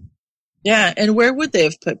 Mm-hmm. Yeah, and where would they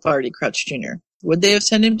have put Barty Crouch Jr.? Would they have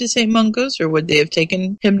sent him to St. Mungo's, or would they have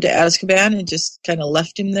taken him to Azkaban and just kind of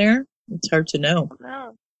left him there? It's hard to know.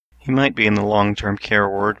 No. He might be in the long-term care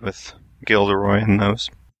ward with Gilderoy and those.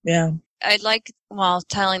 Yeah. I like, while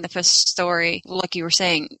telling the first story, like you were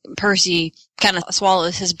saying, Percy kind of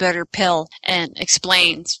swallows his bitter pill and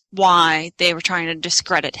explains why they were trying to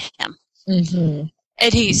discredit him. Mm-hmm.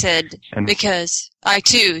 And he said, And- because I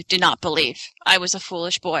too did not believe. I was a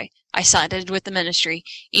foolish boy. I sided with the Ministry,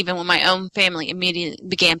 even when my own family immediately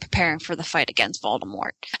began preparing for the fight against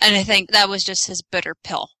Voldemort. And I think that was just his bitter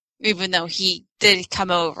pill, even though he did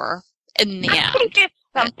come over in the I end. think it's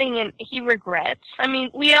something he regrets. I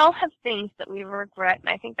mean, we all have things that we regret, and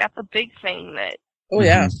I think that's a big thing that Oh,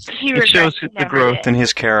 yeah. he It regrets. shows he the never growth did. in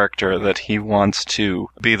his character that he wants to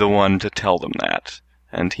be the one to tell them that.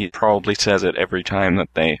 And he probably says it every time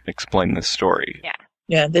that they explain this story. Yeah.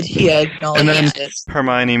 Yeah, that he acknowledges And then this.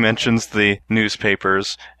 Hermione mentions the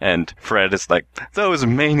newspapers, and Fred is like, those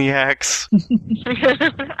maniacs. I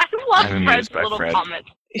love I'm Fred's amused by little Fred. comments.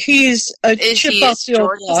 He's a Is chip he off the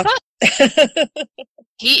old George's block.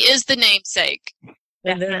 He is the namesake.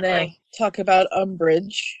 And then they Definitely. talk about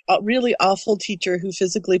Umbridge, a really awful teacher who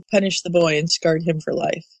physically punished the boy and scarred him for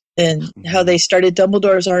life. And how they started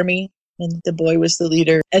Dumbledore's army, and the boy was the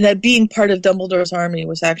leader. And that being part of Dumbledore's army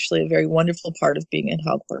was actually a very wonderful part of being in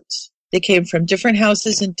Hogwarts. They came from different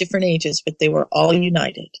houses and different ages, but they were all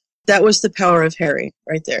united. That was the power of Harry,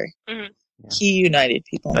 right there. Mhm. He united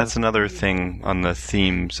people. That's another thing on the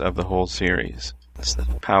themes of the whole series. It's the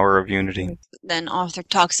power of unity. Then Arthur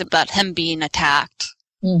talks about him being attacked.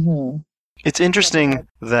 Mm-hmm. It's interesting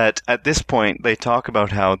that at this point they talk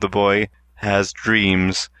about how the boy has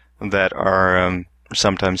dreams that are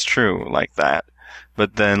sometimes true, like that.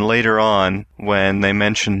 But then later on, when they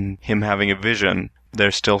mention him having a vision,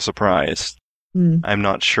 they're still surprised. Mm. I'm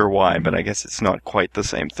not sure why, but I guess it's not quite the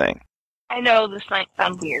same thing. I know this might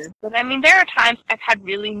sound weird, but I mean, there are times I've had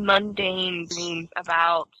really mundane dreams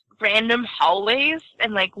about random hallways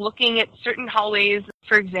and like looking at certain hallways,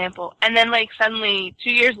 for example, and then like suddenly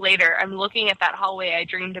 2 years later I'm looking at that hallway I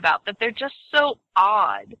dreamed about, that they're just so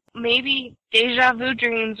odd. Maybe deja vu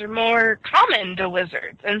dreams are more common to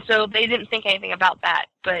wizards, and so they didn't think anything about that,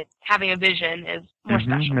 but having a vision is more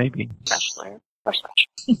special. Maybe. Special. More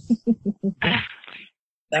special.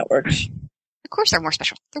 That works. Of course they're more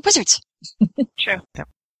special. They're wizards. True.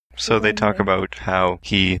 So they talk about how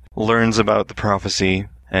he learns about the prophecy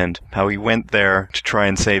and how he went there to try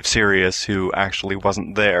and save Sirius, who actually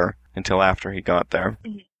wasn't there until after he got there.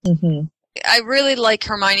 Mm-hmm. I really like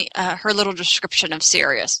Hermione, her little description of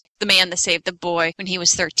Sirius. The man that saved the boy when he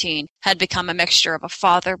was 13 had become a mixture of a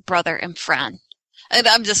father, brother, and friend. And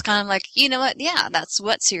I'm just kind of like, you know what? Yeah, that's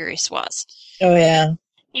what Sirius was. Oh, yeah.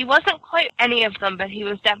 He wasn't quite any of them, but he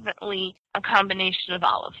was definitely a combination of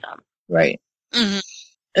all of them. Right. Mm-hmm.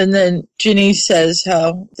 And then Ginny says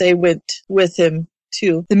how they went with him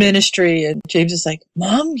to the Ministry, and James is like,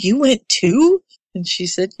 Mom, you went too? And she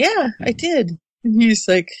said, yeah, I did. And he's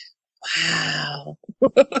like, wow.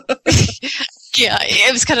 Yeah,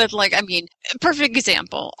 it was kind of like, I mean, perfect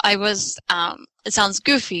example. I was, it sounds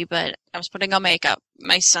goofy, but I was putting on makeup.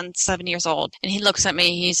 My son's 7 years old, and he looks at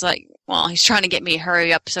me, he's like, well, he's trying to get me to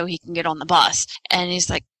hurry up so he can get on the bus. And he's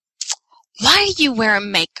like, why are you wearing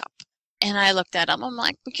makeup? And I looked at him, I'm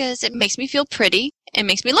like, because it makes me feel pretty. It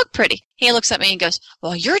makes me look pretty. He looks at me and goes,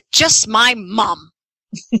 well, you're just my mom.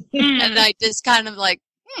 And I just kind of like,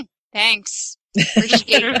 thanks.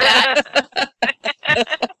 Appreciate that.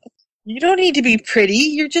 You don't need to be pretty.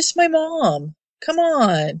 You're just my mom. Come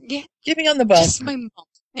on. Yeah. Get me on the bus. Just my mom.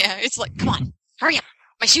 Yeah, it's like, come on, hurry up.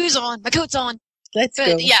 My shoes on, my coat's on. Let's But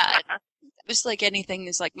go. yeah, just like anything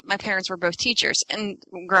is like, my parents were both teachers, and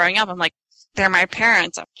growing up, I'm like, they're my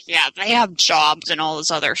parents. Yeah, they have jobs and all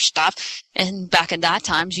this other stuff. And back in that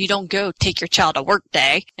times, you don't go take your child to work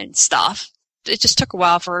day and stuff. It just took a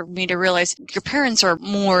while for me to realize your parents are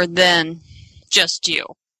more than just you.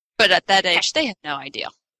 But at that age, they have no idea.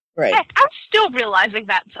 Right. Heck, I'm still realizing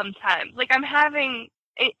that sometimes. Like, I'm having,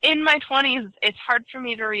 in my 20s, it's hard for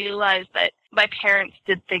me to realize that my parents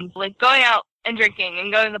did things like going out and drinking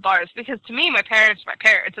and going to the bars, because to me, my parents are my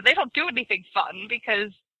parents, and they don't do anything fun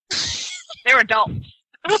because they're adults.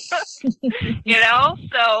 You know?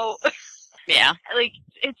 So, yeah. Like,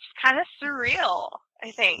 it's kind of surreal,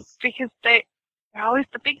 I think, because they're always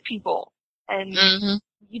the big people, and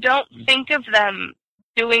you don't think of them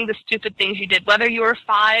doing the stupid things you did, whether you were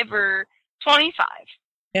 5 or 25.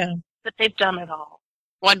 Yeah. But they've done it all.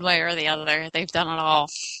 One way or the other, they've done it all.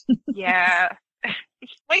 Yeah.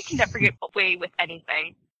 They can never get away with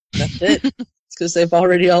anything. That's it. It's because they've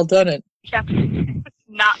already all done it. Yep.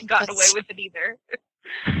 Not gotten away with it either.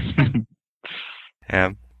 Yeah.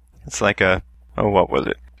 It's like what was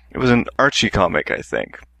it? It was an Archie comic, I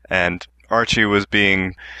think. And Archie was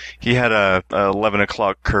he had a 11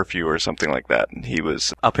 o'clock curfew or something like that, and he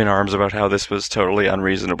was up in arms about how this was totally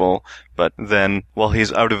unreasonable. But then, while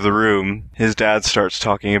he's out of the room, his dad starts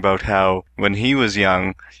talking about how, when he was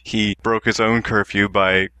young, he broke his own curfew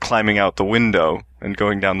by climbing out the window and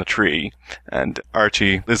going down the tree. And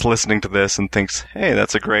Archie is listening to this and thinks, hey,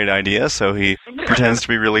 that's a great idea. So he pretends to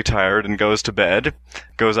be really tired and goes to bed,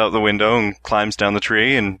 goes out the window and climbs down the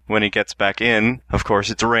tree. And when he gets back in, of course,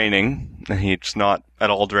 it's raining. And he's not at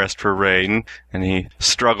all dressed for rain. And he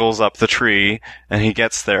struggles up the tree and he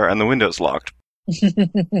gets there and the window's locked.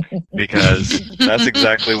 Because that's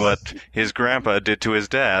exactly what his grandpa did to his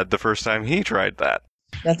dad the first time he tried that.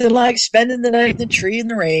 Nothing like spending the night in the tree in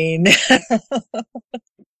the rain.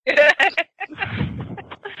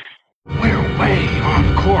 We're way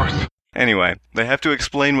off course. Anyway, they have to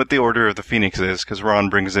explain what the Order of the Phoenix is, because Ron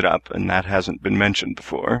brings it up, and that hasn't been mentioned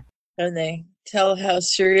before. And they tell how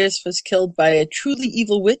Sirius was killed by a truly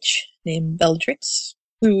evil witch named Bellatrix,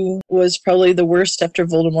 who was probably the worst after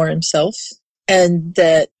Voldemort himself. And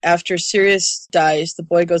that after Sirius dies, the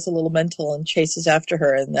boy goes a little mental and chases after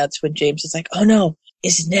her, and that's when James is like, oh no,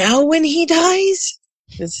 is now when he dies?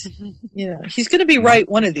 Because, he's going to be right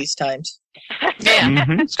one of these times. Yeah,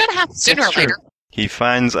 it's going to happen sooner or later. He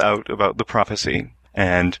finds out about the prophecy,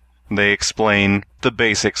 and they explain the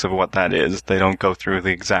basics of what that is. They don't go through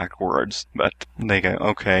the exact words, but they go,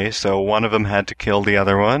 okay, so one of them had to kill the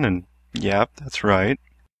other one, and yep, that's right.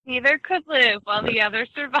 Neither could live while the other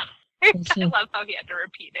survived. I love how he had to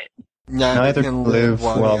repeat it. Neither can live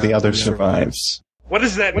while the other survives. What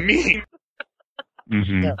does that mean?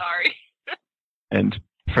 Mm-hmm. Yeah. Sorry. And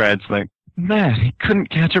Fred's like, man, he couldn't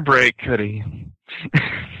catch a break, could he?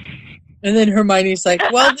 And then Hermione's like,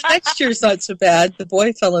 well, the next year's not so bad. The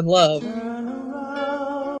boy fell in love.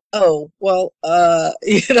 Oh, well, I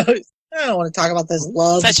don't want to talk about this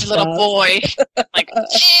love Such a stuff. little boy. Like,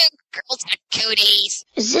 ew, girls have cooties.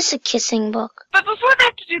 Is this a kissing book? But before they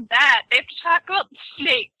have to do that, they have to talk about the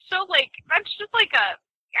snake. So, that's just I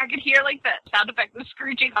could hear, the sound effect of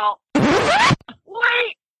screeching out.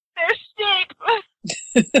 Wait! There's Snape!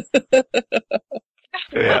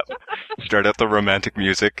 Yeah. Start out the romantic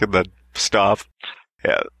music and then stop.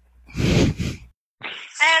 Yeah.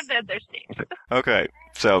 And then there's Snape. Okay,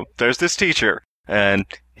 so there's this teacher, and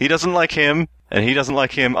he doesn't like him, and he doesn't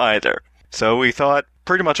like him either. So we thought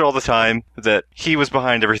pretty much all the time that he was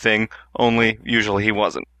behind everything, only usually he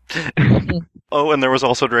wasn't. Oh, and there was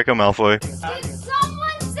also Draco Malfoy. Did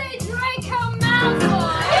someone say Draco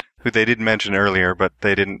Malfoy? Who they didn't mention earlier, but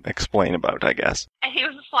they didn't explain about, I guess. And he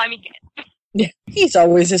was a slimy kid. Yeah, he's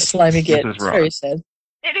always a slimy kid. This is It's wrong. very sad.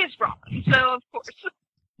 It is wrong, so of course.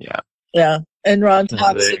 Yeah. Yeah, and Ron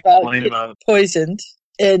talks They about explain getting about- poisoned.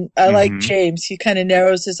 And I like Mhm. James. He kind of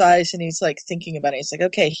narrows his eyes and he's thinking about it. He's like,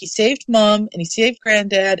 okay, he saved Mom and he saved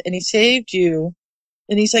Granddad and he saved you.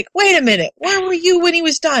 And he's like, wait a minute, where were you when he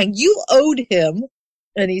was dying? You owed him.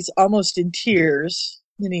 And he's almost in tears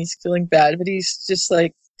and he's feeling bad, but he's just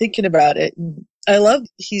thinking about it. And I love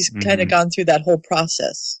he's kind of gone through that whole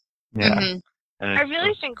process. Yeah. Mm-hmm. And I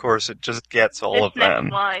really think of course, it just gets all this of them,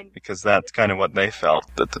 next line. because that's kind of what they felt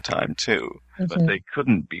at the time, too. But they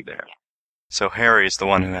couldn't be there. So Harry's the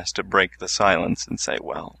one who has to break the silence and say,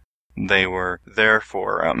 well, they were there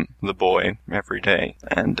for the boy every day,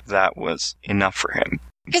 and that was enough for him.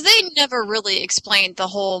 Because they never really explained the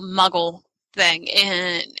whole Muggle thing.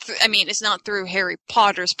 And it's not through Harry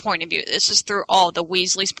Potter's point of view. This is through all the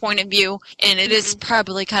Weasleys' point of view. And it is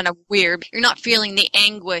probably kind of weird. You're not feeling the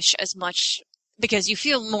anguish as much because you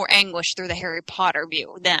feel more anguish through the Harry Potter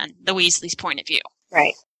view than the Weasleys' point of view.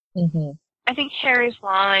 Right. Mm-hmm. I think Harry's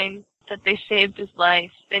line that they saved his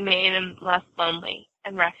life, they made him less lonely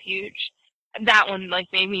and refuge. That one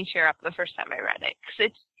made me tear up the first time I read it.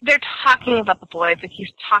 Because they're talking about the boy, but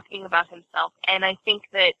he's talking about himself. And I think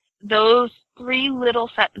that those 3 little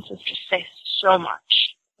sentences just say so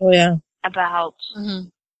much. Oh, yeah. About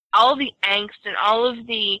all the angst and all of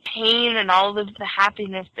the pain and all of the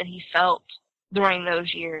happiness that he felt during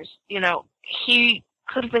those years. He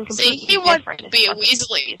could have been completely See, he wanted different. to be a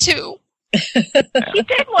Weasley, too. He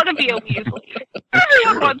did want to be a Weasley.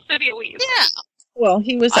 Everyone wants to be a Weasley. Yeah. Well,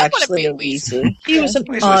 he was I wanna actually be a a Weasley. He was an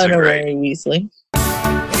Weasleys are honorary Weasley.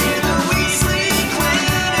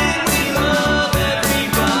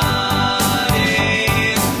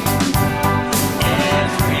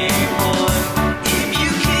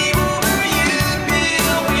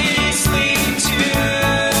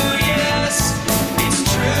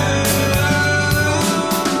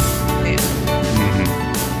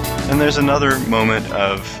 And there's another moment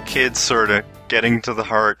of kids sort of getting to the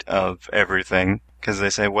heart of everything, because they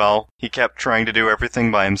say, well, he kept trying to do everything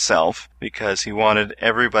by himself because he wanted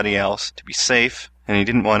everybody else to be safe, and he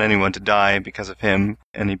didn't want anyone to die because of him,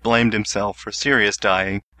 and he blamed himself for Sirius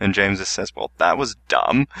dying, and James just says, well, that was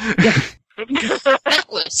dumb. That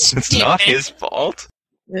was It's not his fault.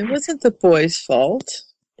 It wasn't the boy's fault.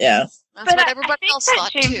 Yeah. That's but what I everybody think else that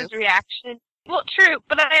thought, James's too. reaction. Well, true,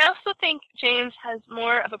 but I also think James has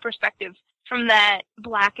more of a perspective from that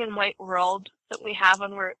black and white world that we have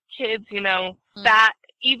when we're kids. That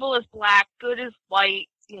evil is black, good is white.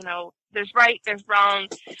 There's right, there's wrong.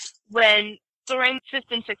 When during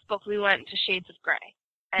 5th and 6th book, we went to shades of gray,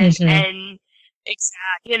 and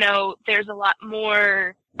there's a lot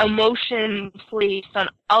more emotion placed on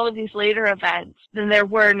all of these later events than there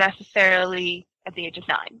were necessarily at the age of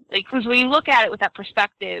 9. Because when you look at it with that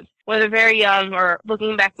perspective, whether very young or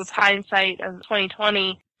looking back with hindsight of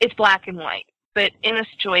 2020, it's black and white. But in a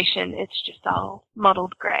situation, it's just all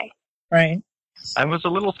muddled gray. Right. I was a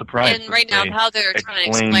little surprised. And right now, how they're trying to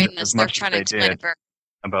explain this, they're trying to explain it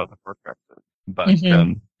about the Horcruxes. But,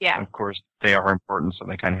 of course, they are important, so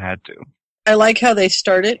they kind of had to. I like how they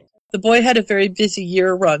started. The boy had a very busy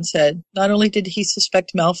year, Ron said. Not only did he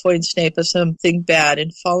suspect Malfoy and Snape of something bad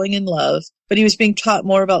and falling in love, but he was being taught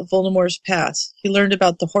more about Voldemort's past. He learned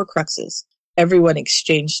about the Horcruxes. Everyone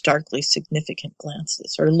exchanged darkly significant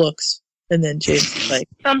glances, or looks. And then James was like,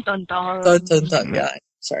 dun dun dun. Dun dun dun. Yeah,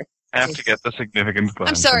 sorry. I have to get the significant glance.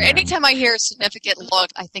 I'm sorry, anytime I hear a significant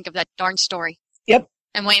look, I think of that darn story. Yep.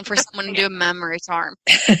 I'm waiting for someone to do a memory charm.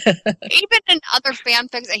 Even in other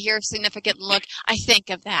fanfics, I hear a significant look, I think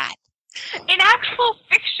of that. In actual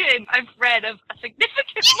fiction, I've read of a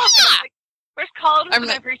significant look. Like, where's Colin with the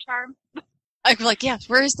memory charm? I'm like, yes,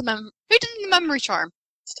 where is the who did the memory charm?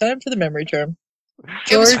 It's time for the memory charm.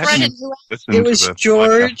 It was Brennan who... It was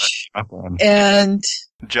George and...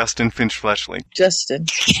 Justin Finch-Fletchley. Justin.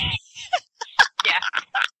 Yeah.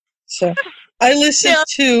 So, I listened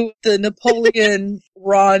to the Napoleon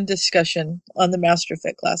Ron discussion on the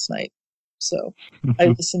Masterfic last night. So, I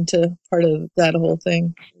listened to part of that whole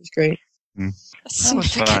thing. It was great. That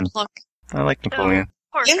was fun. I like Napoleon.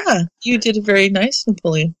 Yeah, you did a very nice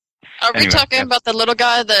Napoleon. Are we talking about the little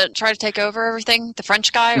guy that tried to take over everything? The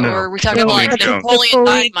French guy? No. Or are we talking about Napoleon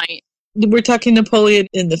Dynamite? We're talking Napoleon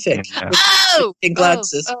in the fic. Oh! In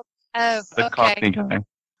glasses. Oh, the Cockney guy.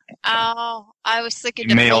 Oh, I was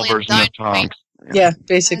thinking male Napoleon version Dynamite. of Tonks. Yeah,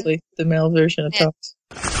 basically. The male version of Tonks.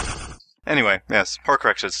 Anyway, yes,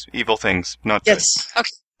 Horcruxes, evil things, not good. Yes. Okay,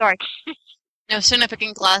 sorry. No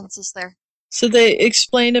significant glances there. So they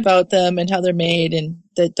explain about them and how they're made, and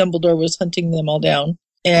that Dumbledore was hunting them all down,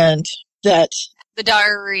 and that the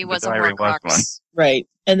diary was a Horcrux. Right,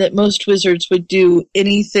 and that most wizards would do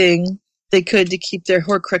anything they could to keep their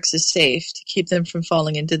Horcruxes safe, to keep them from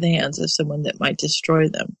falling into the hands of someone that might destroy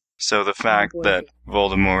them. So the fact that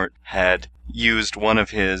Voldemort had used one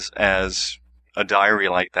of his as a diary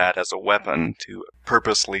like that as a weapon to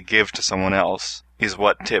purposely give to someone else is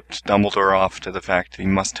what tipped Dumbledore off to the fact that he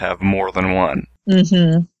must have more than one.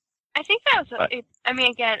 Mm-hmm. I think that was,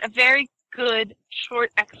 a very good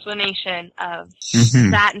short explanation of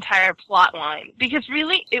that entire plot line. Because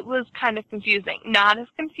really, it was kind of confusing. Not as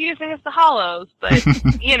confusing as the Hollows, but,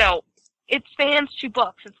 it spans 2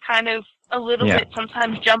 books. It's kind of a little bit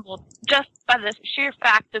sometimes jumbled just by the sheer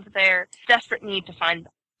fact of their desperate need to find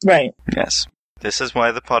them. Right. Yes. This is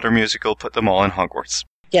why the Potter musical put them all in Hogwarts.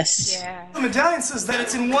 Yes. Yeah. The medallion says that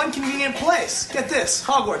it's in one convenient place. Get this,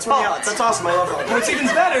 Hogwarts, where Alex. That's awesome, I love Hogwarts. What's even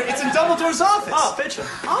better, it's in Dumbledore's office. Oh, bitch.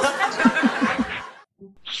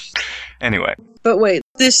 Anyway. But wait,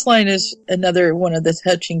 this line is another one of the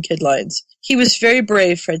touching kid lines. He was very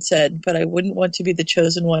brave, Fred said, but I wouldn't want to be the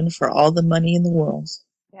chosen one for all the money in the world.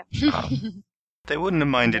 Yep. They wouldn't have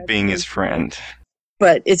minded being his friend.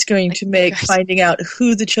 But it's going to make finding out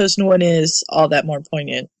who the chosen one is all that more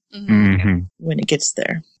poignant when it gets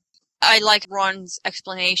there. I like Ron's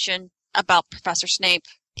explanation about Professor Snape.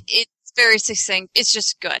 It's very succinct. It's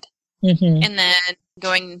just good. Mm-hmm. And then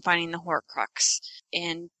going and finding the Horcrux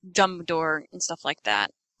and Dumbledore and stuff like that.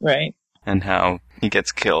 Right. And how he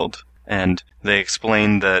gets killed. And they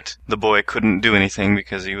explain that the boy couldn't do anything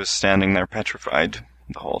because he was standing there petrified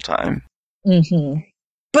the whole time. Mm-hmm.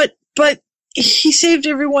 But he saved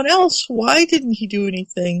everyone else. Why didn't he do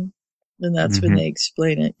anything? And that's when they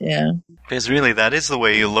explain it, yeah. Because really, that is the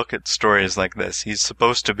way you look at stories like this. He's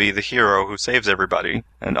supposed to be the hero who saves everybody.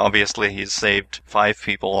 And obviously he's saved 5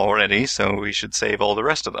 people already, so we should save all the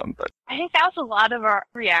rest of them. But I think that was a lot of our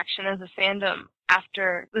reaction as a fandom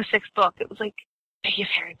after the 6th book. It was like, he's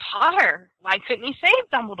Harry Potter. Why couldn't he save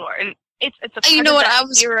Dumbledore? And it's a part of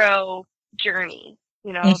that hero journey,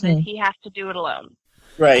 that he has to do it alone.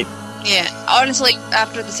 Right. Yeah, honestly,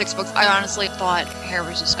 after the 6 books, I honestly thought Harry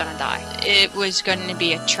was just going to die. It was going to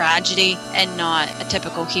be a tragedy and not a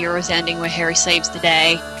typical hero's ending where Harry saves the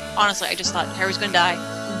day. Honestly, I just thought Harry's going to die,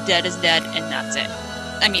 dead is dead, and that's it.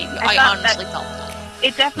 I mean, I honestly felt that.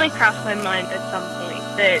 It definitely crossed my mind at some point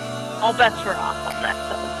that all bets were off on that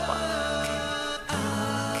 7th book.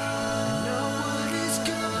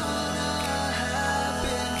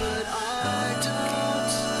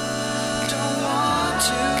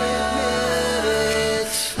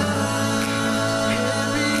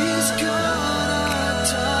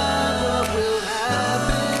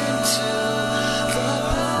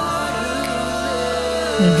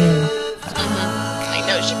 I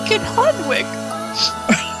know, she kid Hardwick.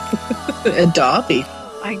 And Dobby.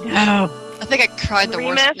 I know. I think I cried the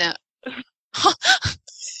worst now.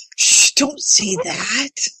 Shh, don't say that.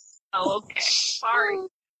 Oh, okay. Sorry.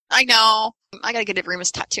 I know. I gotta get a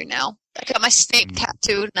Remus tattoo now. I got my Snape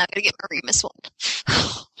tattooed, and I gotta get my Remus one.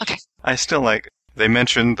 Okay. I still like... They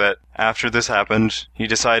mentioned that after this happened, he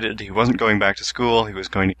decided he wasn't going back to school, he was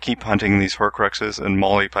going to keep hunting these Horcruxes, and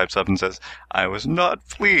Molly pipes up and says, I was not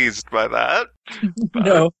pleased by that.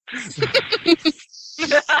 No.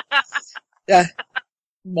 Yeah.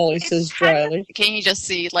 Molly says dryly. Can you just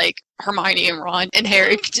see, like, Hermione and Ron and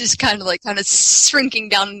Harry just kind of shrinking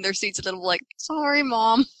down in their seats a little, like, sorry,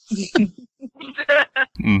 Mom.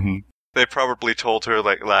 Mm-hmm. They probably told her,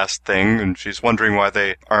 last thing, and she's wondering why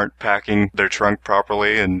they aren't packing their trunk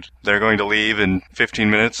properly, and they're going to leave in 15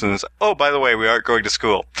 minutes, and it's, oh, by the way, we aren't going to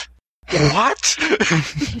school. What?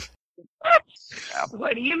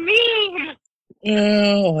 What do you mean?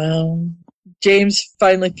 Oh, well. James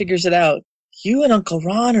finally figures it out. You and Uncle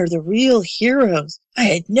Ron are the real heroes. I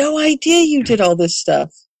had no idea you did all this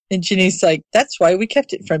stuff. And Ginny's like, that's why we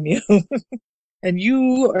kept it from you. And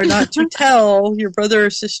you are not to tell your brother or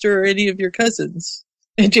sister or any of your cousins.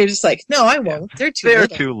 And James is like, no, I won't. They're They're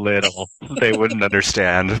too little. They wouldn't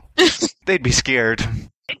understand. They'd be scared.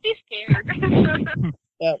 I'd be scared.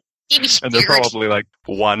 Yep. And they're probably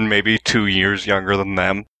 1, maybe 2 years younger than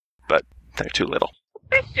them, but they're too little.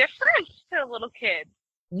 It's different to a little kid.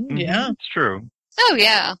 Yeah. It's true. Oh,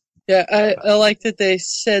 yeah. Yeah, I like that they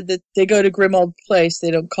said that they go to Grimmauld Place. They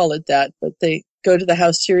don't call it that, but they go to the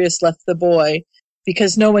house Sirius left the boy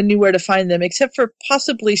because no one knew where to find them except for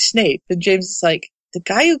possibly Snape. And James is like, the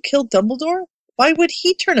guy who killed Dumbledore? Why would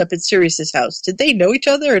he turn up at Sirius's house? Did they know each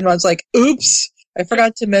other? And Ron's like, oops, I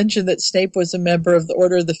forgot to mention that Snape was a member of the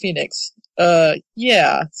Order of the Phoenix.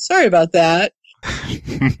 Yeah, sorry about that.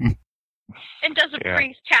 And does a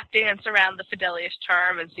priest tap dance around the Fidelius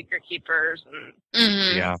Charm and Secret Keepers?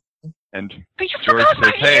 And... Yeah. And but you George forgot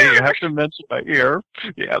says, my hey, ear! you have to mention my ear.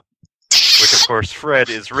 Yeah. Which, of course, Fred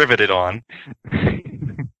is riveted on.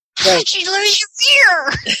 Right. Did you lose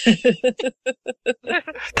your ear?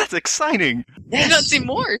 That's exciting. You don't see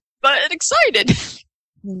more, but excited.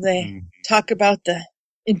 They talk about the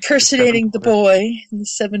impersonating the boy and the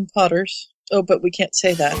 7 Potters. Oh, but we can't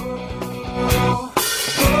say that.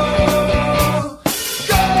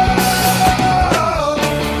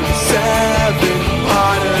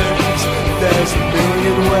 There's a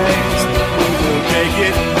million ways we will make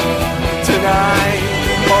it tonight.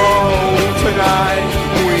 Oh, tonight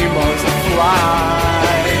we must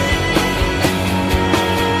fly.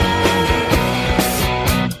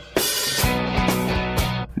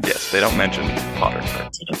 Yes, they don't mention Potter.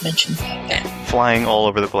 They don't mention that. Flying all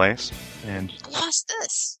over the place. And What's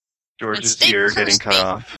this? George's ear getting cut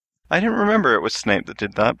off. I didn't remember it was Snape that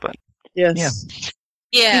did that, but... Yes.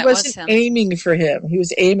 Yeah, he wasn't aiming for him. He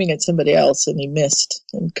was aiming at somebody else, and he missed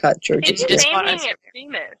and cut George's He was ear. aiming at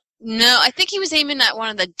Remus. No, I think he was aiming at one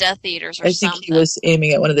of the Death Eaters or I something. think he was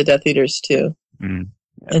aiming at one of the Death Eaters, too. Mm.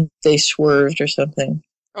 And they swerved or something.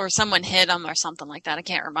 Or someone hit him or something like that. I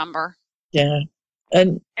can't remember. Yeah.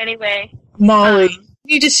 And Anyway. Molly,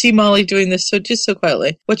 you just see Molly doing this just so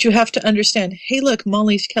quietly. What you have to understand, hey look,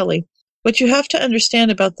 Molly's Kelly. What you have to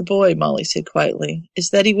understand about the boy, Molly said quietly,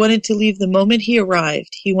 is that he wanted to leave the moment he arrived.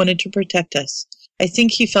 He wanted to protect us. I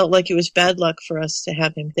think he felt like it was bad luck for us to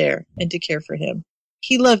have him there and to care for him.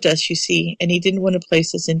 He loved us, you see, and he didn't want to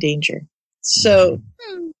place us in danger. So,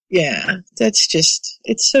 yeah, that's just,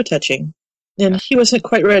 it's so touching. And he wasn't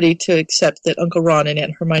quite ready to accept that Uncle Ron and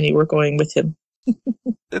Aunt Hermione were going with him.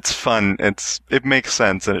 It's fun. It makes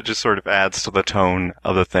sense, and it just sort of adds to the tone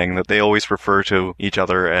of the thing that they always refer to each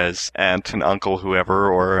other as aunt and uncle,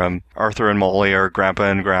 whoever, or Arthur and Molly, or grandpa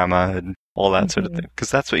and grandma, and all that sort of thing. Because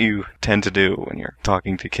that's what you tend to do when you're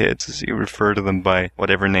talking to kids, is you refer to them by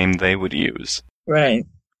whatever name they would use. Right.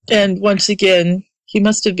 And once again, he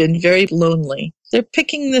must have been very lonely. They're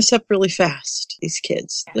picking this up really fast, these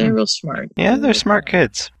kids. They're real smart. Yeah, they're smart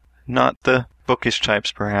kids. Not the bookish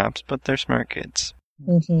types, perhaps, but they're smart kids.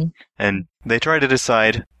 Mm-hmm. And they try to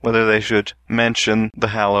decide whether they should mention the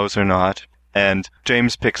Hallows or not. And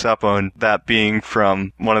James picks up on that being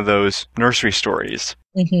from one of those nursery stories.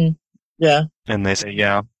 Mm-hmm. Yeah. And they say,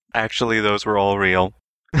 yeah, actually those were all real.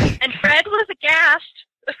 And Fred was aghast.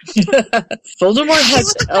 Voldemort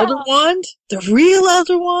has an Elder Wand? The real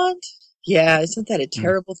Elder Wand? Yeah, isn't that a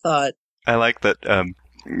terrible thought? I like that,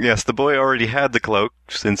 yes, the boy already had the cloak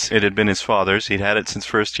since it had been his father's. He'd had it since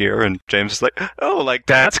first year, and James is like, oh, like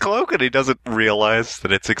Dad's cloak? And he doesn't realize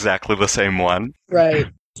that it's exactly the same one. Right.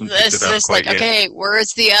 This is like, okay,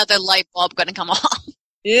 where's the other light bulb going to come on?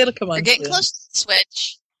 It'll come on. You're getting soon. close to the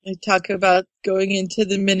switch. They talk about going into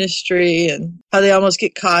the ministry and how they almost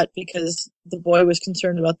get caught because the boy was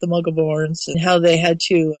concerned about the Muggleborns and how they had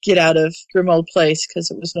to get out of Grimmauld Place because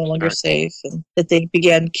it was no longer safe, and that they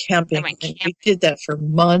began camping. And we did that for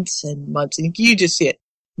months and months. And you just see it.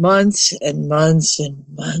 Months and months and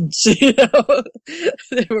months. You know,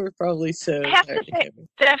 they were probably so I have tired to say,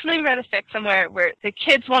 definitely read a fic somewhere where the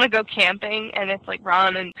kids want to go camping, and it's like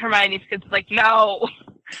Ron and Hermione's kids are like, no,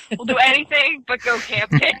 we'll do anything but go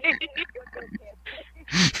camping.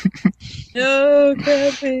 No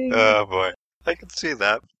camping. Oh boy, I can see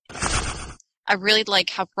that. I really like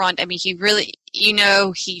how Ron. I mean, he really,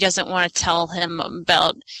 he doesn't want to tell him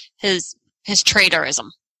about his traitorism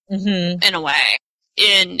in a way.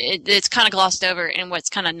 And it's kind of glossed over, and what's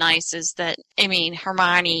kind of nice is that, I mean,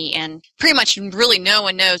 Hermione and pretty much really no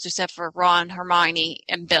one knows except for Ron, Hermione,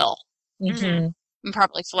 and Bill. Mm-hmm. And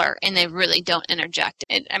probably Fleur, and they really don't interject.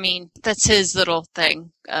 I mean, that's his little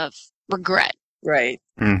thing of regret. Right.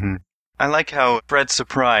 Mm-hmm. I like how Fred's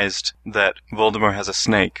surprised that Voldemort has a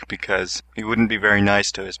snake because he wouldn't be very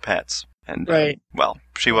nice to his pets. And, right. Well,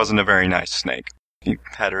 she wasn't a very nice snake. He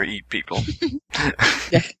had her eat people.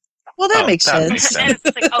 Yeah. Well, that makes sense.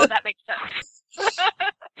 That makes sense.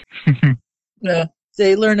 Yeah.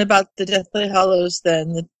 They learn about the Deathly Hallows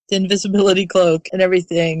then, the invisibility cloak and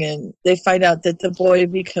everything, and they find out that the boy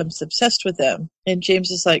becomes obsessed with them. And James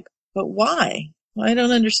is like, but why? Well, I don't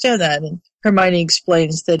understand that. And Hermione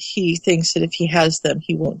explains that he thinks that if he has them,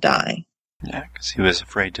 he won't die. Yeah, because he was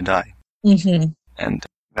afraid to die. Mm-hmm. And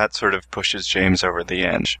that sort of pushes James over the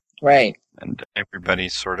edge. Right. And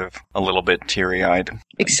everybody's sort of a little bit teary-eyed.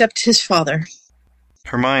 Except his father.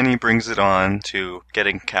 Hermione brings it on to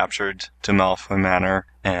getting captured to Malfoy Manor,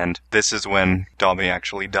 and this is when Dobby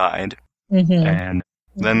actually died. Mm-hmm. And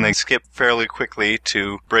then they skip fairly quickly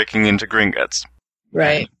to breaking into Gringotts.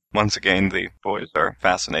 Right. And once again, the boys are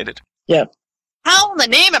fascinated. Yep. How in the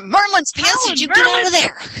name of Merlin's pants did you get out of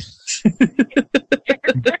there?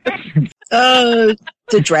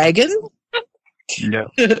 The dragon? No.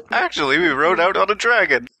 Actually, we rode out on a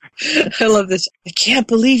dragon. I love this. I can't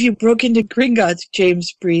believe you broke into Gringotts,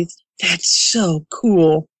 James breathed. That's so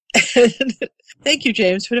cool. Thank you,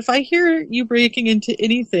 James, but if I hear you breaking into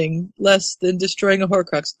anything less than destroying a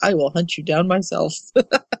Horcrux, I will hunt you down myself.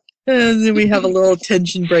 And then we have a little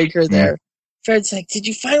tension breaker there. Fred's like, did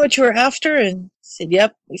you find what you were after? And I said,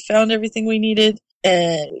 yep, we found everything we needed.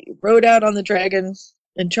 And we rode out on the dragon.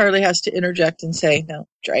 And Charlie has to interject and say, no,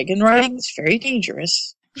 dragon riding is very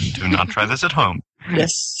dangerous. Do not try this at home.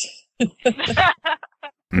 Yes.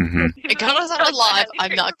 Mm-hmm. It got us out alive.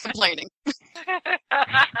 I'm not complaining.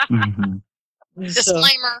 Mm-hmm.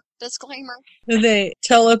 Disclaimer. And they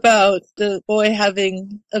tell about the boy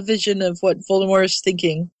having a vision of what Voldemort is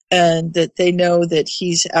thinking, and that they know that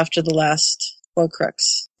he's after the last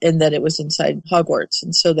Horcrux, and that it was inside Hogwarts.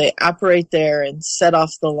 And so they operate there and set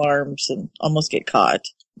off the alarms and almost get caught.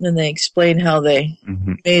 And then they explain how they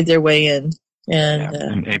made their way in.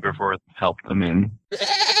 And Aberforth helped them in.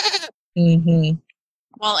 Mm-hmm.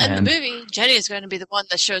 Well, in the movie, Jenny is going to be the one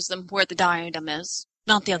that shows them where the diadem is,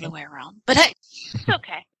 not the other way around. But hey, it's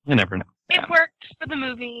okay. You never know. It worked for the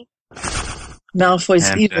movie.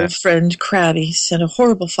 Malfoy's evil friend Crabby set a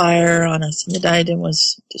horrible fire on us, and the diadem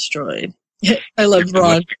was destroyed. I love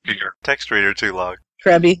Ron. Text reader too long.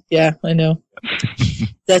 Crabby, yeah, I know.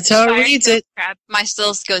 That's how it reads it. My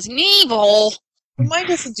still goes Neville. Mine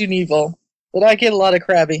doesn't do Neville, but I get a lot of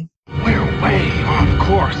Crabby. We're way off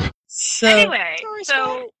course. So, anyway,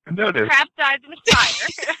 Crab died in the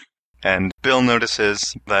fire. And Bill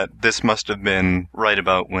notices that this must have been right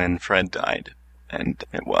about when Fred died, and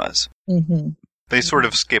it was. Mm-hmm. They sort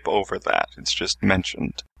of skip over that. It's just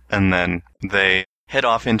mentioned. And then they head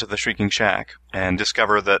off into the Shrieking Shack and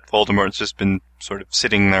discover that Voldemort's just been sort of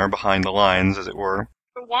sitting there behind the lines, as it were.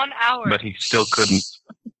 For 1 hour. But he still couldn't.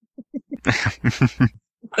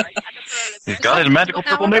 He's got his magical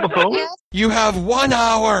purple maple coat. You have 1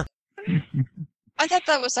 hour! I thought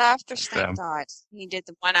that was after Snape died. He did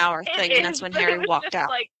the 1 hour thing, and that's when Harry walked out.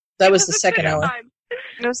 That was the second hour.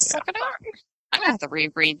 It was the second hour? I'm going to have to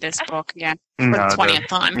reread this book again for No, the 20th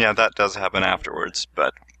time. Yeah, that does happen afterwards,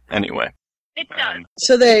 but anyway. It does.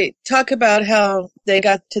 So they talk about how they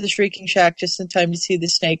got to the Shrieking Shack just in time to see the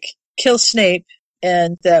snake kill Snape,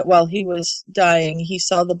 and that while he was dying, he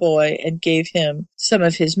saw the boy and gave him some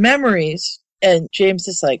of his memories. And James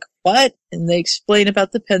is like, what? And they explain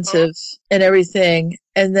about the pensive and everything.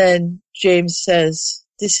 And then James says,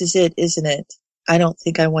 this is it, isn't it? I don't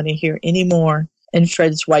think I want to hear any more. And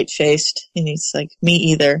Fred's white-faced, and he's like, me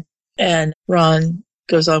either. And Ron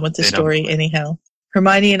goes on with the story anyhow.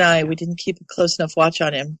 Hermione and I, we didn't keep a close enough watch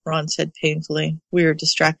on him, Ron said painfully. We were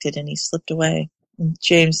distracted and he slipped away. And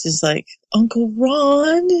James is like, Uncle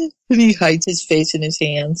Ron! And he hides his face in his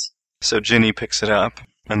hands. So Ginny picks it up,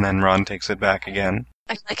 and then Ron takes it back again.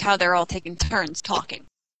 I like how they're all taking turns talking.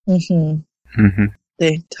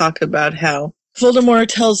 They talk about how Voldemort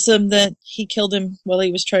tells them that he killed him while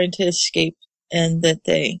he was trying to escape, and that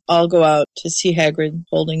they all go out to see Hagrid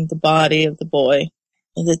holding the body of the boy,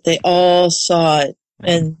 and that they all saw it.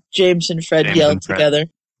 And James and Fred yelled together,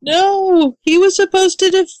 "No! He was supposed to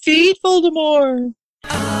defeat Voldemort!"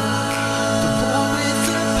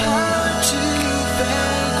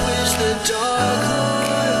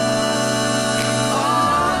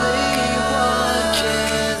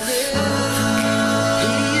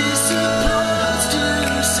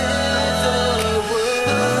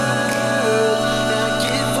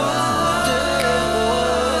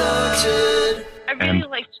 I really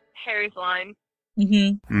liked Harry's line.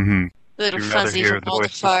 Little fuzzy from all the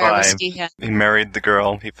fire whiskey he had. He married the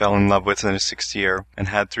girl he fell in love with in his 6th year and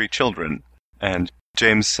had 3 children. And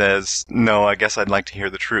James says, no, I guess I'd like to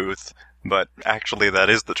hear the truth, but actually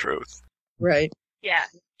that is the truth. Right. Yeah.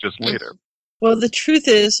 Just later. Well, the truth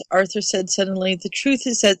is, Arthur said suddenly, the truth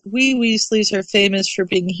is that we Weasleys are famous for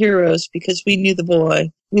being heroes because we knew the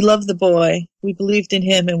boy. We loved the boy. We believed in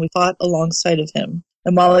him and we fought alongside of him.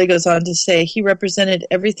 And Molly goes on to say, he represented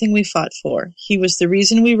everything we fought for. He was the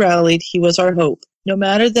reason we rallied. He was our hope. No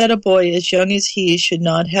matter that a boy as young as he should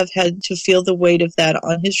not have had to feel the weight of that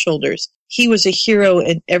on his shoulders, he was a hero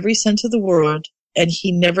in every sense of the word, and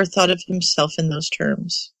he never thought of himself in those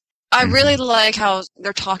terms. I really like how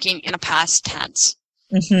they're talking in a past tense.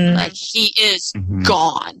 Like, he is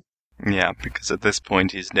gone. Yeah, because at this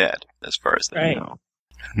point he's dead, as far as they know.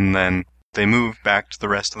 And then they move back to the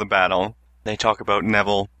rest of the battle. They talk about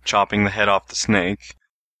Neville chopping the head off the snake.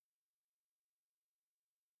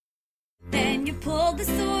 Then you pulled the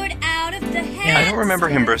sword out of the head. I don't remember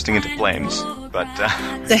him bursting into flames, but... the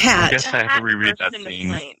hat. I guess I have to reread that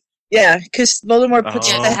scene. Yeah, because Voldemort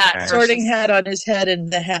puts the sorting hat on his head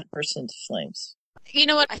and the hat bursts into flames. You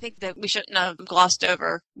know what? I think that we shouldn't have glossed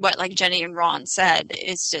over what, like, Jenny and Ron said.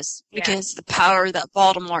 It's just because the power that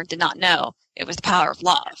Voldemort did not know, it was the power of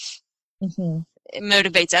love. It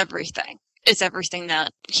motivates everything. It's everything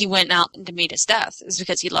that he went out to meet his death is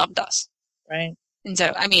because he loved us. Right. And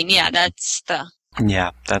so, I mean, that's the... Yeah,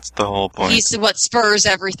 that's the whole point. He's what spurs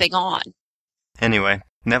everything on. Anyway,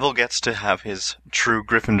 Neville gets to have his true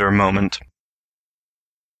Gryffindor moment.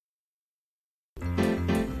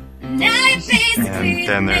 And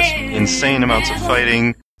then there's insane amounts of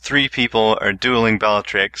fighting, 3 people are dueling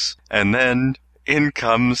Bellatrix, and then in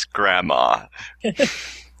comes Grandma.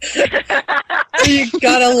 You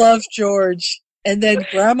gotta love George. And then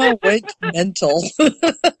Grandma went mental.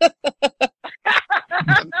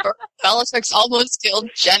 Bellatrix almost killed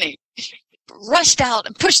Jenny. Rushed out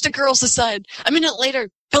and pushed the girls aside. A minute later,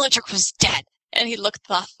 Bellatrix was dead, and he looked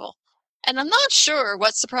thoughtful. And I'm not sure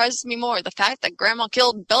what surprises me more, the fact that Grandma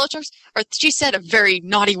killed Bellatrix, or she said a very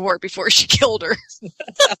naughty word before she killed her.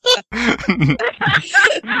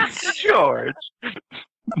 George.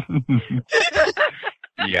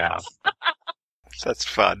 Yeah. That's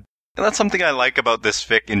fun. And that's something I like about this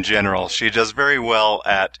fic in general. She does very well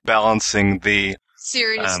at balancing the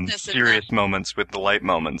serious moments with the light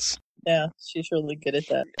moments. Yeah, she's really good at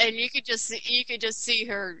that. And you could just see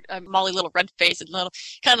her Molly little red face and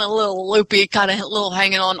little loopy, kind of little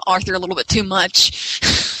hanging on Arthur a little bit too much.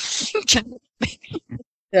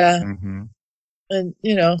 Yeah. And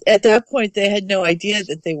at that point they had no idea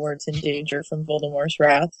that they weren't in danger from Voldemort's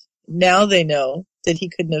wrath. Now they know that he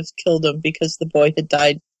couldn't have killed them because the boy had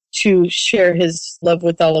died to share his love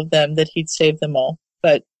with all of them, that he'd save them all.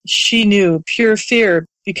 But she knew pure fear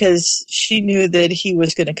because she knew that he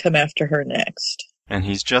was going to come after her next. And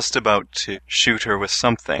he's just about to shoot her with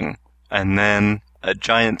something, and then a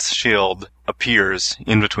giant's shield appears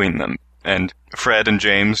in between them. And Fred and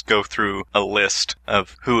James go through a list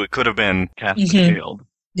of who it could have been cast the shield.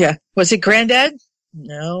 Yeah. Was it Granddad?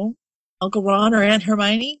 No. Uncle Ron or Aunt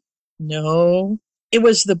Hermione? No. It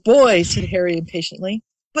was the boy, said Harry impatiently.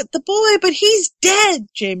 But he's dead,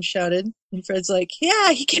 James shouted. And Fred's like,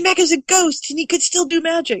 yeah, he came back as a ghost and he could still do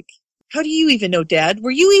magic. How do you even know, Dad?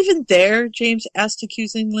 Were you even there? James asked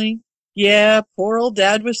accusingly. Yeah, poor old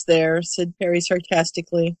Dad was there, said Harry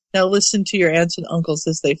sarcastically. Now listen to your aunts and uncles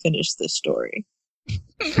as they finish this story.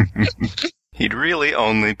 He'd really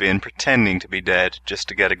only been pretending to be dead just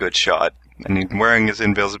to get a good shot. And he'd wearing his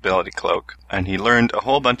invisibility cloak. And he learned a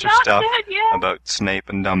whole bunch of stuff about Snape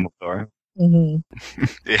and Dumbledore. Mm-hmm.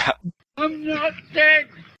 Yeah. I'm not dead.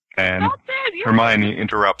 And Hermione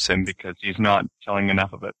interrupts him because he's not telling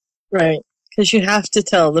enough of it. Right. Because you have to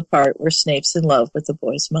tell the part where Snape's in love with the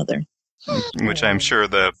boy's mother. Which I'm sure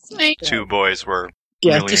the two boys were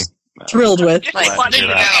really just thrilled with. glad to hear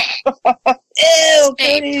that. Ew,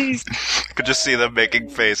 please. Could just see them making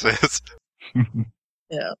faces.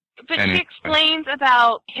 Yeah. But she explains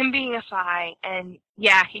about him being a spy, and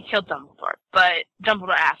yeah, he killed Dumbledore, but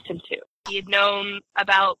Dumbledore asked him to. He had known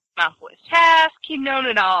about Malfoy's task, he'd known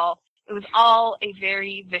it all. It was all a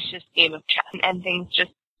very vicious game of chess, and things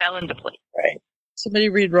just fell into place. Right. Somebody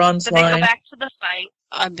read Ron's So line. they go back to the fight.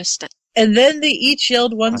 I missed it. And then they each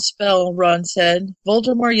yelled one spell, Ron said.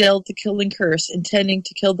 Voldemort yelled the killing curse, intending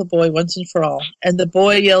to kill the boy once and for all. And the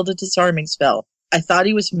boy yelled a disarming spell. I thought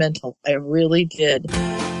he was mental. I really did.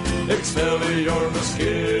 Excelliarmus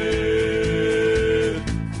Kid.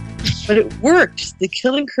 But it worked. The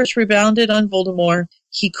killing curse rebounded on Voldemort.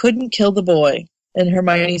 He couldn't kill the boy. And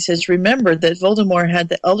Hermione says, remember that Voldemort had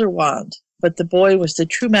the Elder Wand, but the boy was the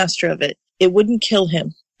true master of it. It wouldn't kill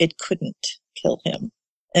him. It couldn't kill him.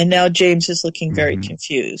 And now James is looking very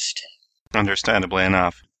confused. Understandably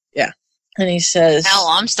enough. Yeah. And he says... Hell,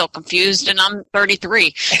 I'm still confused, and I'm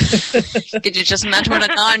 33. Could you just imagine what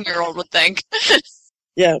a 9-year-old would think?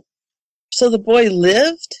 Yeah. So the boy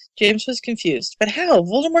lived? James was confused. But how?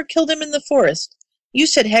 Voldemort killed him in the forest. You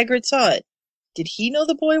said Hagrid saw it. Did he know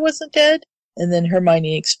the boy wasn't dead? And then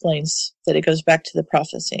Hermione explains that it goes back to the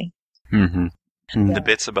prophecy. Mm-hmm. And the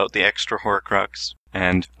bits about the extra Horcrux,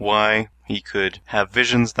 and why he could have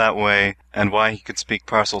visions that way, and why he could speak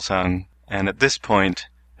Parseltongue. And at this point,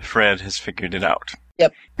 Fred has figured it out.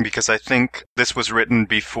 Yep. Because I think this was written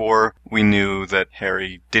before we knew that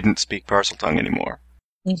Harry didn't speak Parseltongue anymore.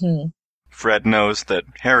 Mm-hmm. Fred knows that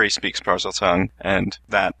Harry speaks Parseltongue, and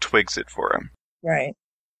that twigs it for him. Right.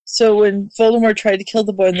 So when Voldemort tried to kill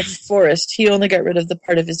the boy in the forest, he only got rid of the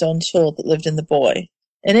part of his own soul that lived in the boy.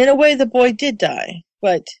 And in a way, the boy did die,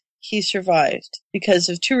 but he survived because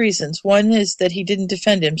of two reasons. One is that he didn't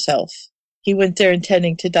defend himself. He went there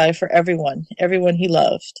intending to die for everyone he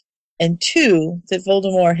loved. And two, that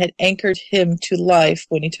Voldemort had anchored him to life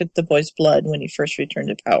when he took the boy's blood when he first returned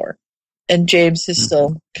to power. And James is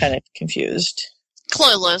still kind of confused.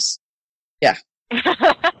 Clueless. Yeah.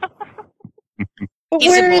 But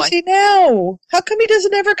where is he now? How come he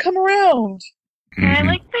doesn't ever come around? I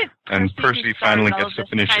like that. And Percy finally gets to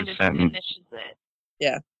finish his sentence.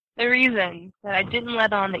 Yeah. The reason that I didn't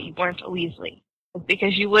let on that you weren't a Weasley was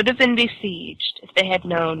because you would have been besieged if they had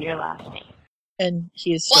known your last name. And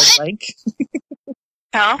he is so like.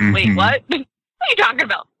 Huh? Wait, what? What are you talking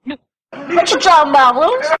about? What you talking about,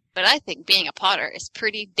 Will? But I think being a Potter is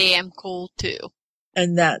pretty damn cool, too.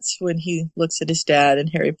 And that's when he looks at his dad, and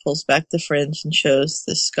Harry pulls back the fringe and shows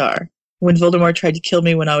the scar. When Voldemort tried to kill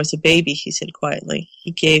me when I was a baby, he said quietly,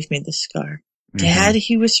 he gave me the scar. Dad,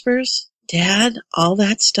 he whispers, Dad, all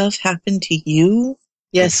that stuff happened to you?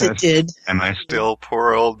 Yes, it did. Am I still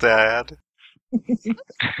poor old Dad?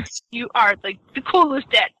 You are like the coolest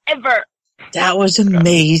dad ever. That was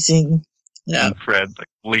amazing. Yeah. And Fred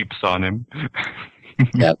leaps on him.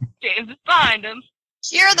 Yep. James is behind him.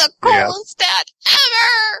 You're the coolest dad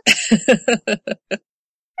ever!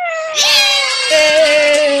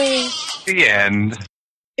 Yay! The end.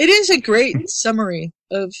 It is a great summary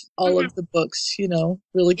of all of the books,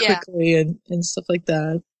 really quickly and stuff like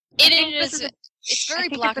that. It is. It's very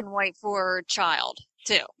black and white for a child,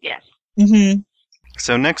 too. Yes. Mm-hmm.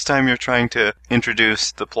 So next time you're trying to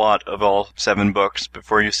introduce the plot of all 7 books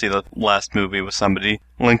before you see the last movie with somebody,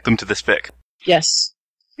 link them to this fic. Yes.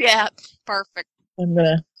 Yeah, perfect. I'm going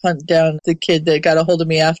to hunt down the kid that got a hold of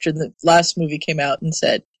me after the last movie came out and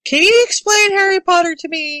said, can you explain Harry Potter to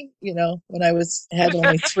me? When I had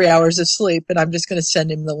only 3 hours of sleep, and I'm just going to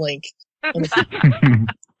send him the link.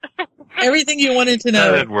 Everything you wanted to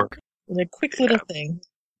know. That'd work. In a quick little thing.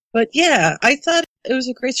 But yeah, I thought it was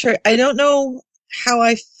a great story. I don't know how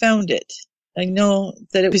I found it. I know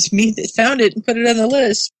that it was me that found it and put it on the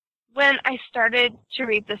list. When I started to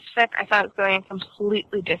read this fic, I thought it was going in a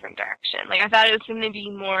completely different direction. I thought it was going to be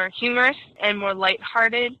more humorous and more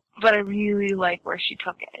lighthearted, but I really like where she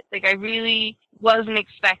took it. I really wasn't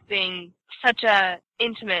expecting such a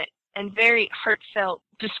intimate and very heartfelt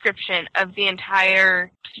description of the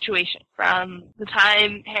entire situation, from the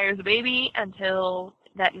time Harry was a baby until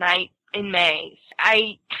that night in May.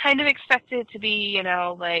 I kind of expected it to be,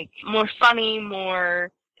 more funny, more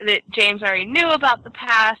that James already knew about the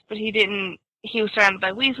past, but he didn't. He was surrounded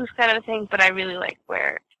by Weasleys kind of a thing, but I really liked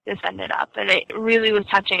where this ended up, and it really was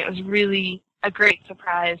touching. It was really a great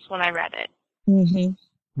surprise when I read it.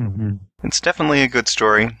 Mm-hmm. Mm-hmm. It's definitely a good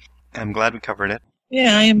story. I'm glad we covered it.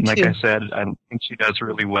 Yeah, I am like too. I said, I think she does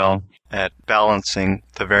really well at balancing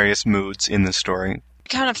the various moods in the story.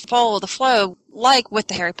 Kind of follow the flow, like with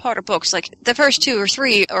the Harry Potter books. Like, the first 2 or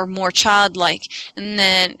 3 are more childlike, and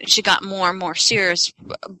then she got more and more serious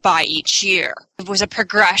by each year. It was a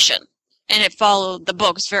progression, and it followed the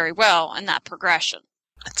books very well in that progression.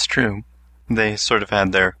 It's true. They sort of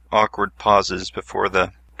had their awkward pauses before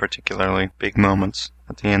the particularly big moments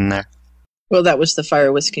at the end there. Well, that was the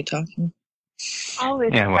fire whiskey talking.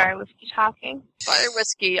 Always fire whiskey talking. Fire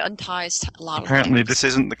whiskey unties a lot of Apparently things. this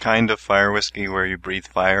isn't the kind of fire whiskey where you breathe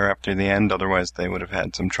fire after the end, otherwise they would have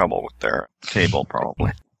had some trouble with their table,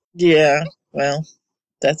 probably. Yeah, well,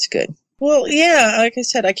 that's good. Well, yeah, like I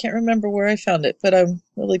said, I can't remember where I found it, but I'm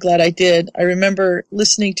really glad I did. I remember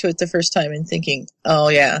listening to it the first time and thinking, oh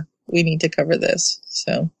yeah, we need to cover this.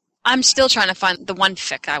 So I'm still trying to find the one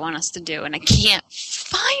fic I want us to do, and I can't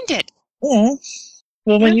find it. Oh,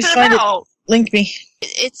 well, when you find it, link me.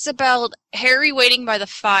 It's about Harry waiting by the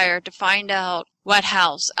fire to find out what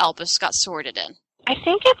house Albus got sorted in. I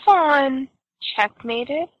think it's on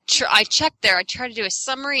Checkmated. I checked there. I tried to do a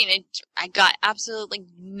summary, and I got absolutely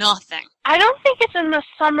nothing. I don't think it's in the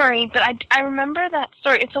summary, but I remember that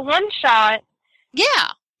story. It's a one-shot.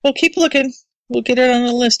 Yeah. Well, keep looking. We'll get it on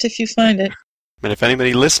the list if you find it. And if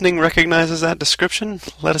anybody listening recognizes that description,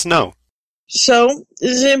 let us know. So,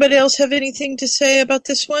 does anybody else have anything to say about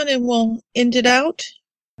this one, and we'll end it out?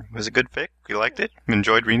 It was a good fic. We liked it.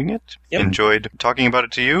 Enjoyed reading it. Yep. Enjoyed talking about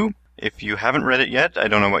it to you. If you haven't read it yet, I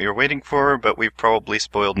don't know what you're waiting for, but we've probably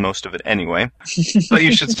spoiled most of it anyway. But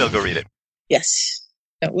you should still go read it. Yes,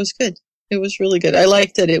 that was good. It was really good. I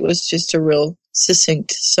liked that it was just a real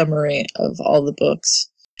succinct summary of all the books.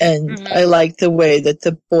 And I liked the way that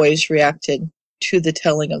the boys reacted to the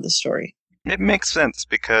telling of the story. It makes sense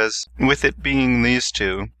because with it being these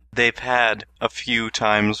two, they've had a few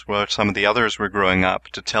times where some of the others were growing up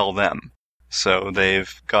to tell them. So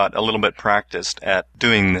they've got a little bit practiced at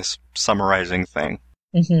doing this summarizing thing.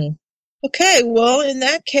 Mm-hmm. Okay, well, in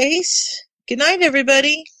that case, good night,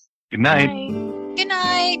 everybody. Good night. Good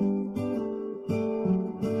night.